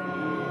the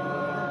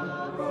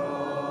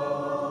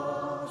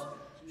cross.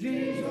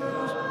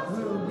 Jesus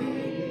will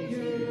meet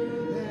you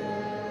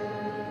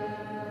there.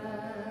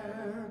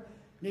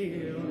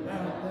 Kneel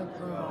at the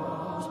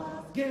cross.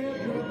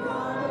 Give your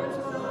brothers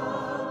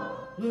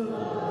up. Look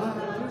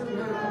unto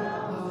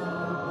God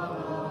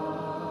above.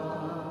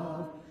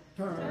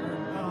 Turn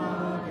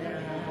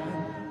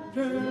again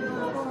to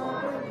the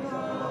Father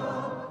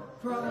God.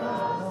 Trust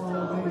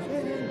always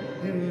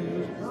in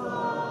His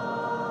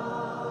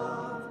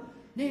love.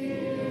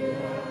 Kneel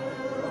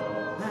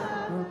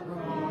at the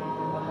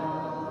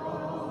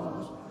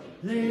cross.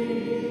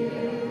 Leave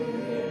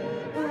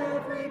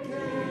every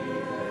care.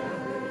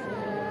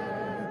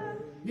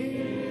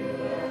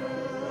 Kneel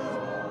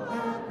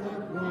at the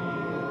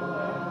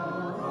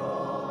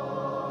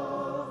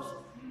cross.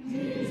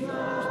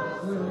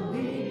 Jesus will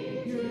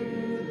meet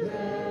you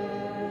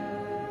there.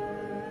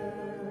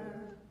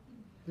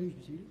 Please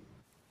be seated.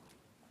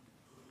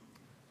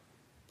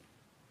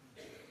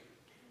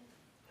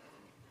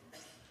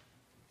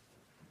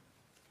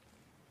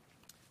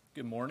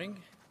 Good morning.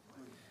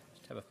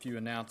 Just have a few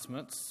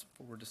announcements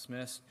before we're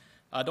dismissed.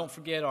 Don't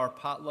forget our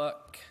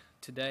potluck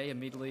today,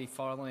 immediately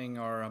following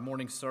our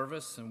morning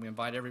service, and we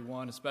invite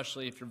everyone,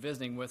 especially if you're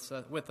visiting with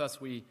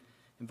us, we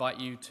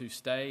invite you to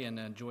stay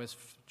and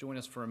join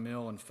us for a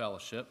meal and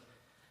fellowship.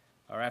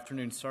 Our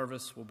afternoon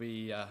service will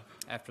be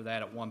after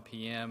that at 1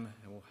 p.m.,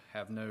 and we'll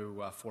have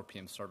no 4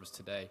 p.m. service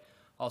today.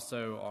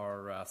 Also,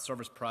 our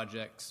service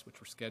projects,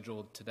 which were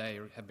scheduled today,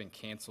 have been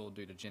canceled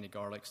due to Jenny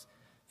Garlick's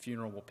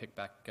funeral. We'll pick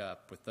back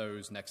up with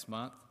those next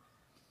month.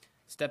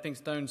 Stepping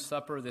Stone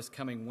Supper this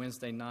coming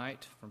Wednesday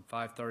night from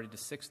 5:30 to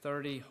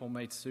 6:30.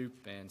 Homemade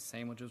soup and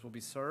sandwiches will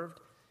be served.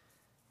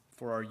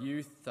 For our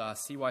youth,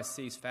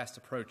 CYC is fast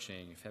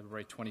approaching,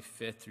 February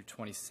 25th through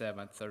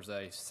 27th. There's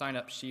a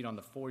sign-up sheet on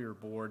the foyer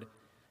board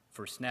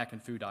for snack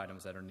and food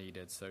items that are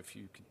needed. So if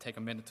you could take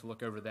a minute to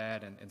look over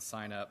that and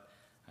sign up,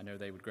 I know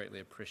they would greatly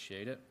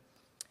appreciate it.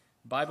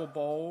 Bible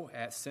Bowl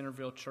at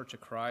Centerville Church of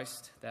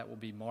Christ. That will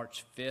be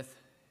March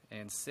 5th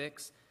and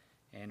 6th.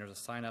 And there's a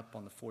sign-up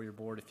on the foyer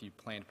board if you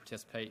plan to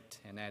participate,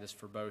 and that is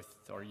for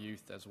both our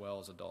youth as well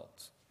as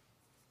adults.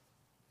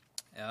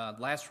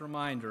 Last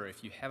reminder,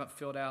 if you haven't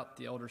filled out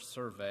the elder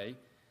survey,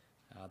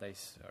 they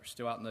are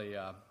still out in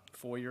the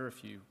foyer.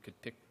 If you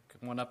could pick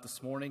one up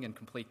this morning and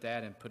complete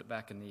that and put it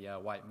back in the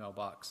white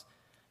mailbox,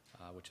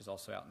 which is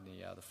also out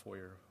in the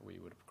foyer, we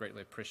would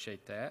greatly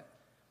appreciate that.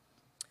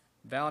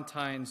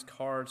 Valentine's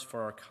cards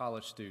for our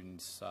college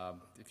students.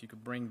 If you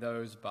could bring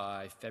those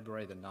by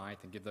February the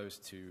 9th and give those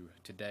to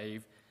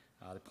Dave.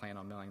 They plan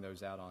on mailing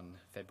those out on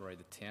February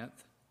the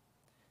 10th.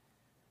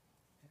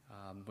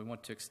 We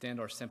want to extend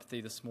our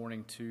sympathy this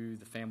morning to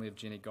the family of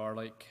Jenny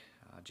Garlick.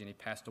 Jenny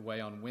passed away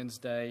on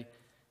Wednesday,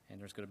 and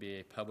there's going to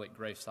be a public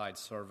graveside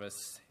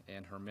service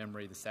in her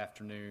memory this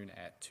afternoon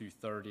at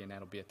 2:30, and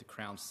that'll be at the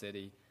Crown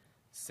City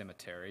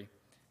Cemetery.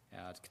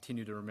 To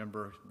continue to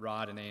remember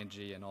Rod and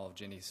Angie and all of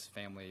Jenny's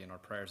family in our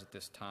prayers at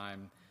this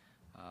time.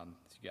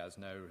 As you guys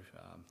know,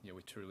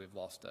 we truly have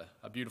lost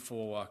a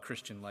beautiful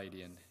Christian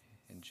lady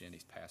in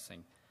Jenny's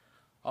passing.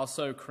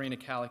 Also, Karina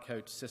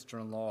Calicote's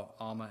sister-in-law,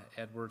 Alma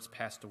Edwards,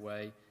 passed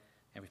away,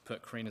 and we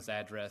put Karina's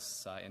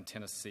address in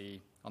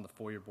Tennessee on the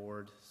foyer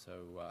board,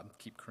 so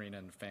keep Karina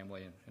and her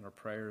family in our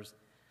prayers.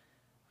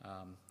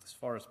 As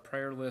far as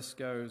prayer list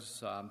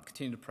goes,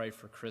 continue to pray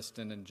for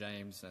Kristen and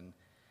James and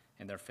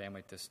their family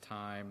at this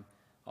time.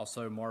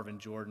 Also, Marvin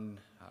Jordan,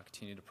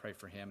 continue to pray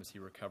for him as he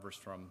recovers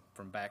from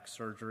back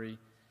surgery,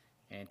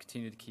 and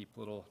continue to keep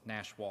little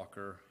Nash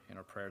Walker in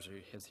our prayers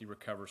as he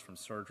recovers from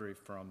surgery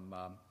from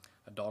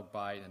a dog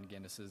bite. And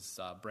again, this is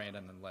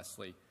Brandon and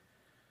Leslie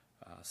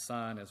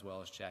son, as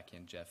well as Jackie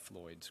and Jeff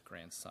Floyd's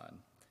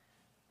grandson.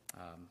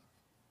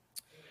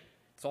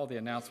 That's all the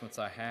announcements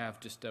I have.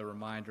 Just a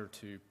reminder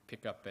to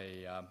pick up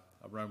a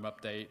Rome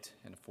update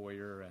in the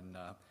foyer and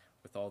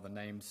with all the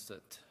names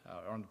that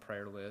are on the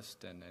prayer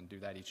list, and do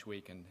that each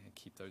week and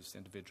keep those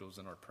individuals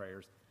in our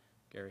prayers.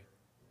 Gary?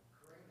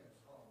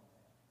 Karina's home.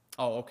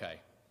 Oh, okay.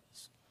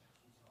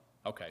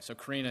 Okay, so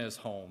Karina is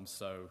home,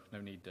 so no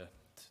need to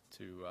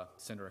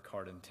send her a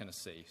card in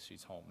Tennessee.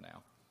 She's home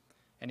now.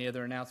 Any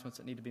other announcements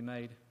that need to be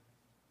made?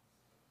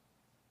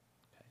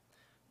 Okay.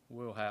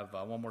 We'll have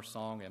one more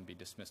song and be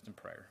dismissed in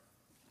prayer.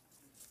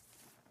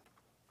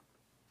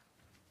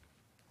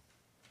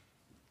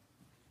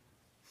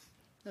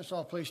 Let's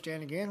all please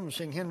stand again. We'll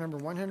sing hymn number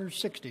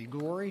 160,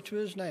 Glory to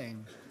His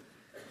Name.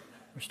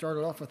 We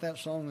started off with that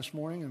song this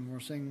morning, and we'll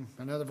sing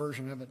another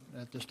version of it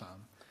at this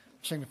time.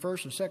 Sing the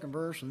first and second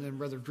verse, and then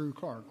Brother Drew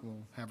Clark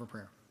will have a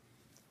prayer.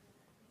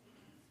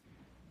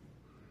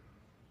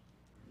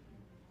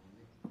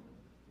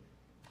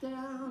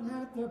 Down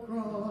at the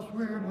cross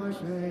where my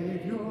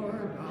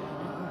Savior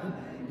died,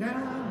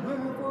 down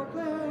where for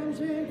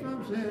cleansing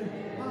from sin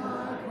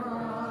I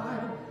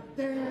cried,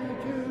 there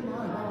to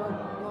my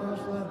heart was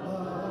the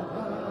blood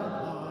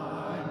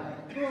applied.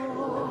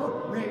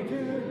 Glory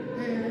to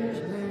His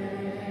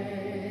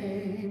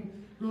name,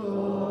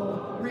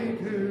 glory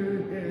to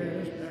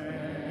His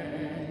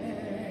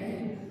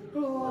name,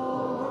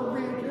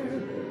 glory to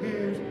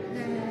His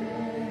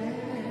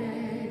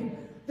name.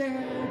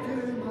 There to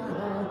my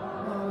heart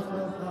was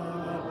the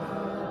blood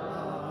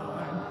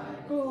applied.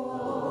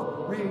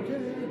 Glory to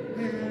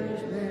His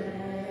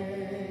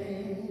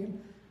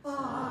name. I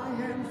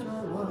am so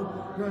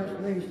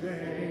wondrously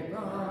saved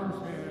from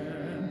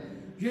sin.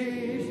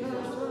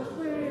 Jesus so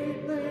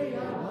sweetly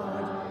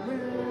abides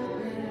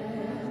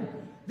within.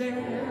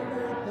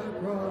 There at the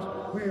cross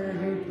where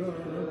He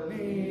took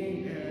me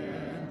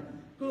in.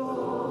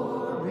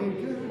 Glory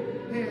to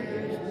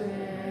His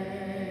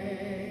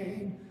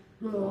name.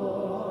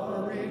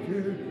 Glory to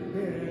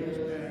His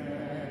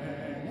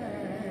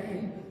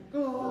name.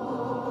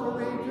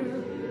 Glory to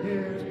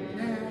His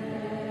name.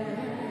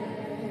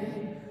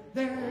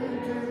 There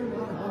to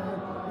my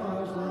heart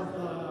was the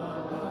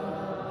blood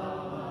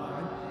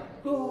applied.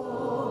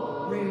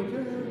 Glory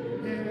to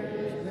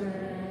His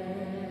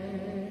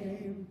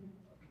name.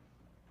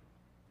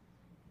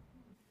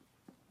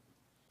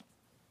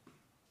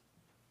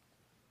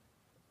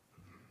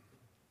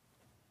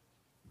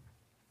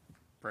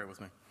 Pray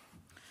with me.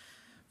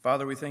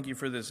 Father, we thank you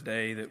for this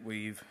day that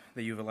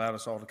you've allowed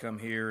us all to come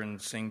here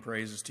and sing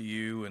praises to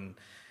you and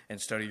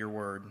study your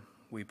word.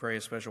 We pray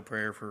a special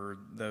prayer for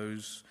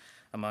those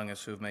among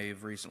us who may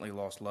have recently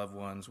lost loved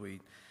ones. We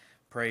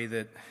Pray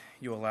that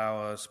you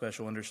allow a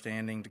special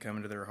understanding to come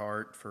into their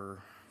heart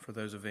for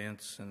those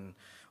events, and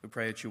we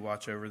pray that you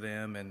watch over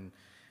them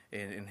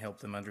and help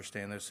them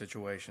understand those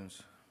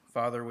situations.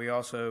 Father, we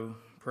also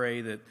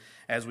pray that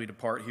as we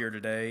depart here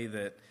today,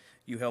 that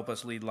you help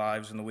us lead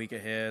lives in the week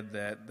ahead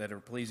that are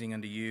pleasing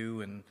unto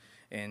you,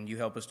 and you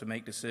help us to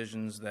make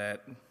decisions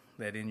that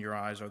in your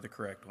eyes are the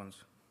correct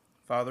ones.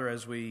 Father,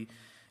 as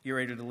you're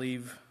ready to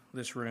leave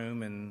this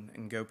room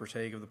and go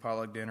partake of the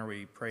potluck dinner,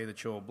 we pray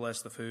that you'll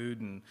bless the food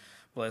and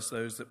bless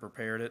those that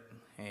prepared it,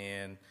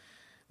 and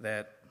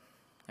that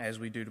as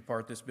we do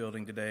depart this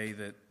building today,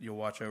 that you'll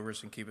watch over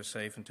us and keep us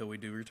safe until we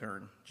do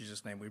return. In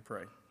Jesus' name we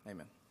pray.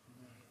 Amen.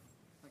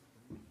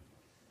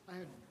 I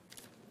had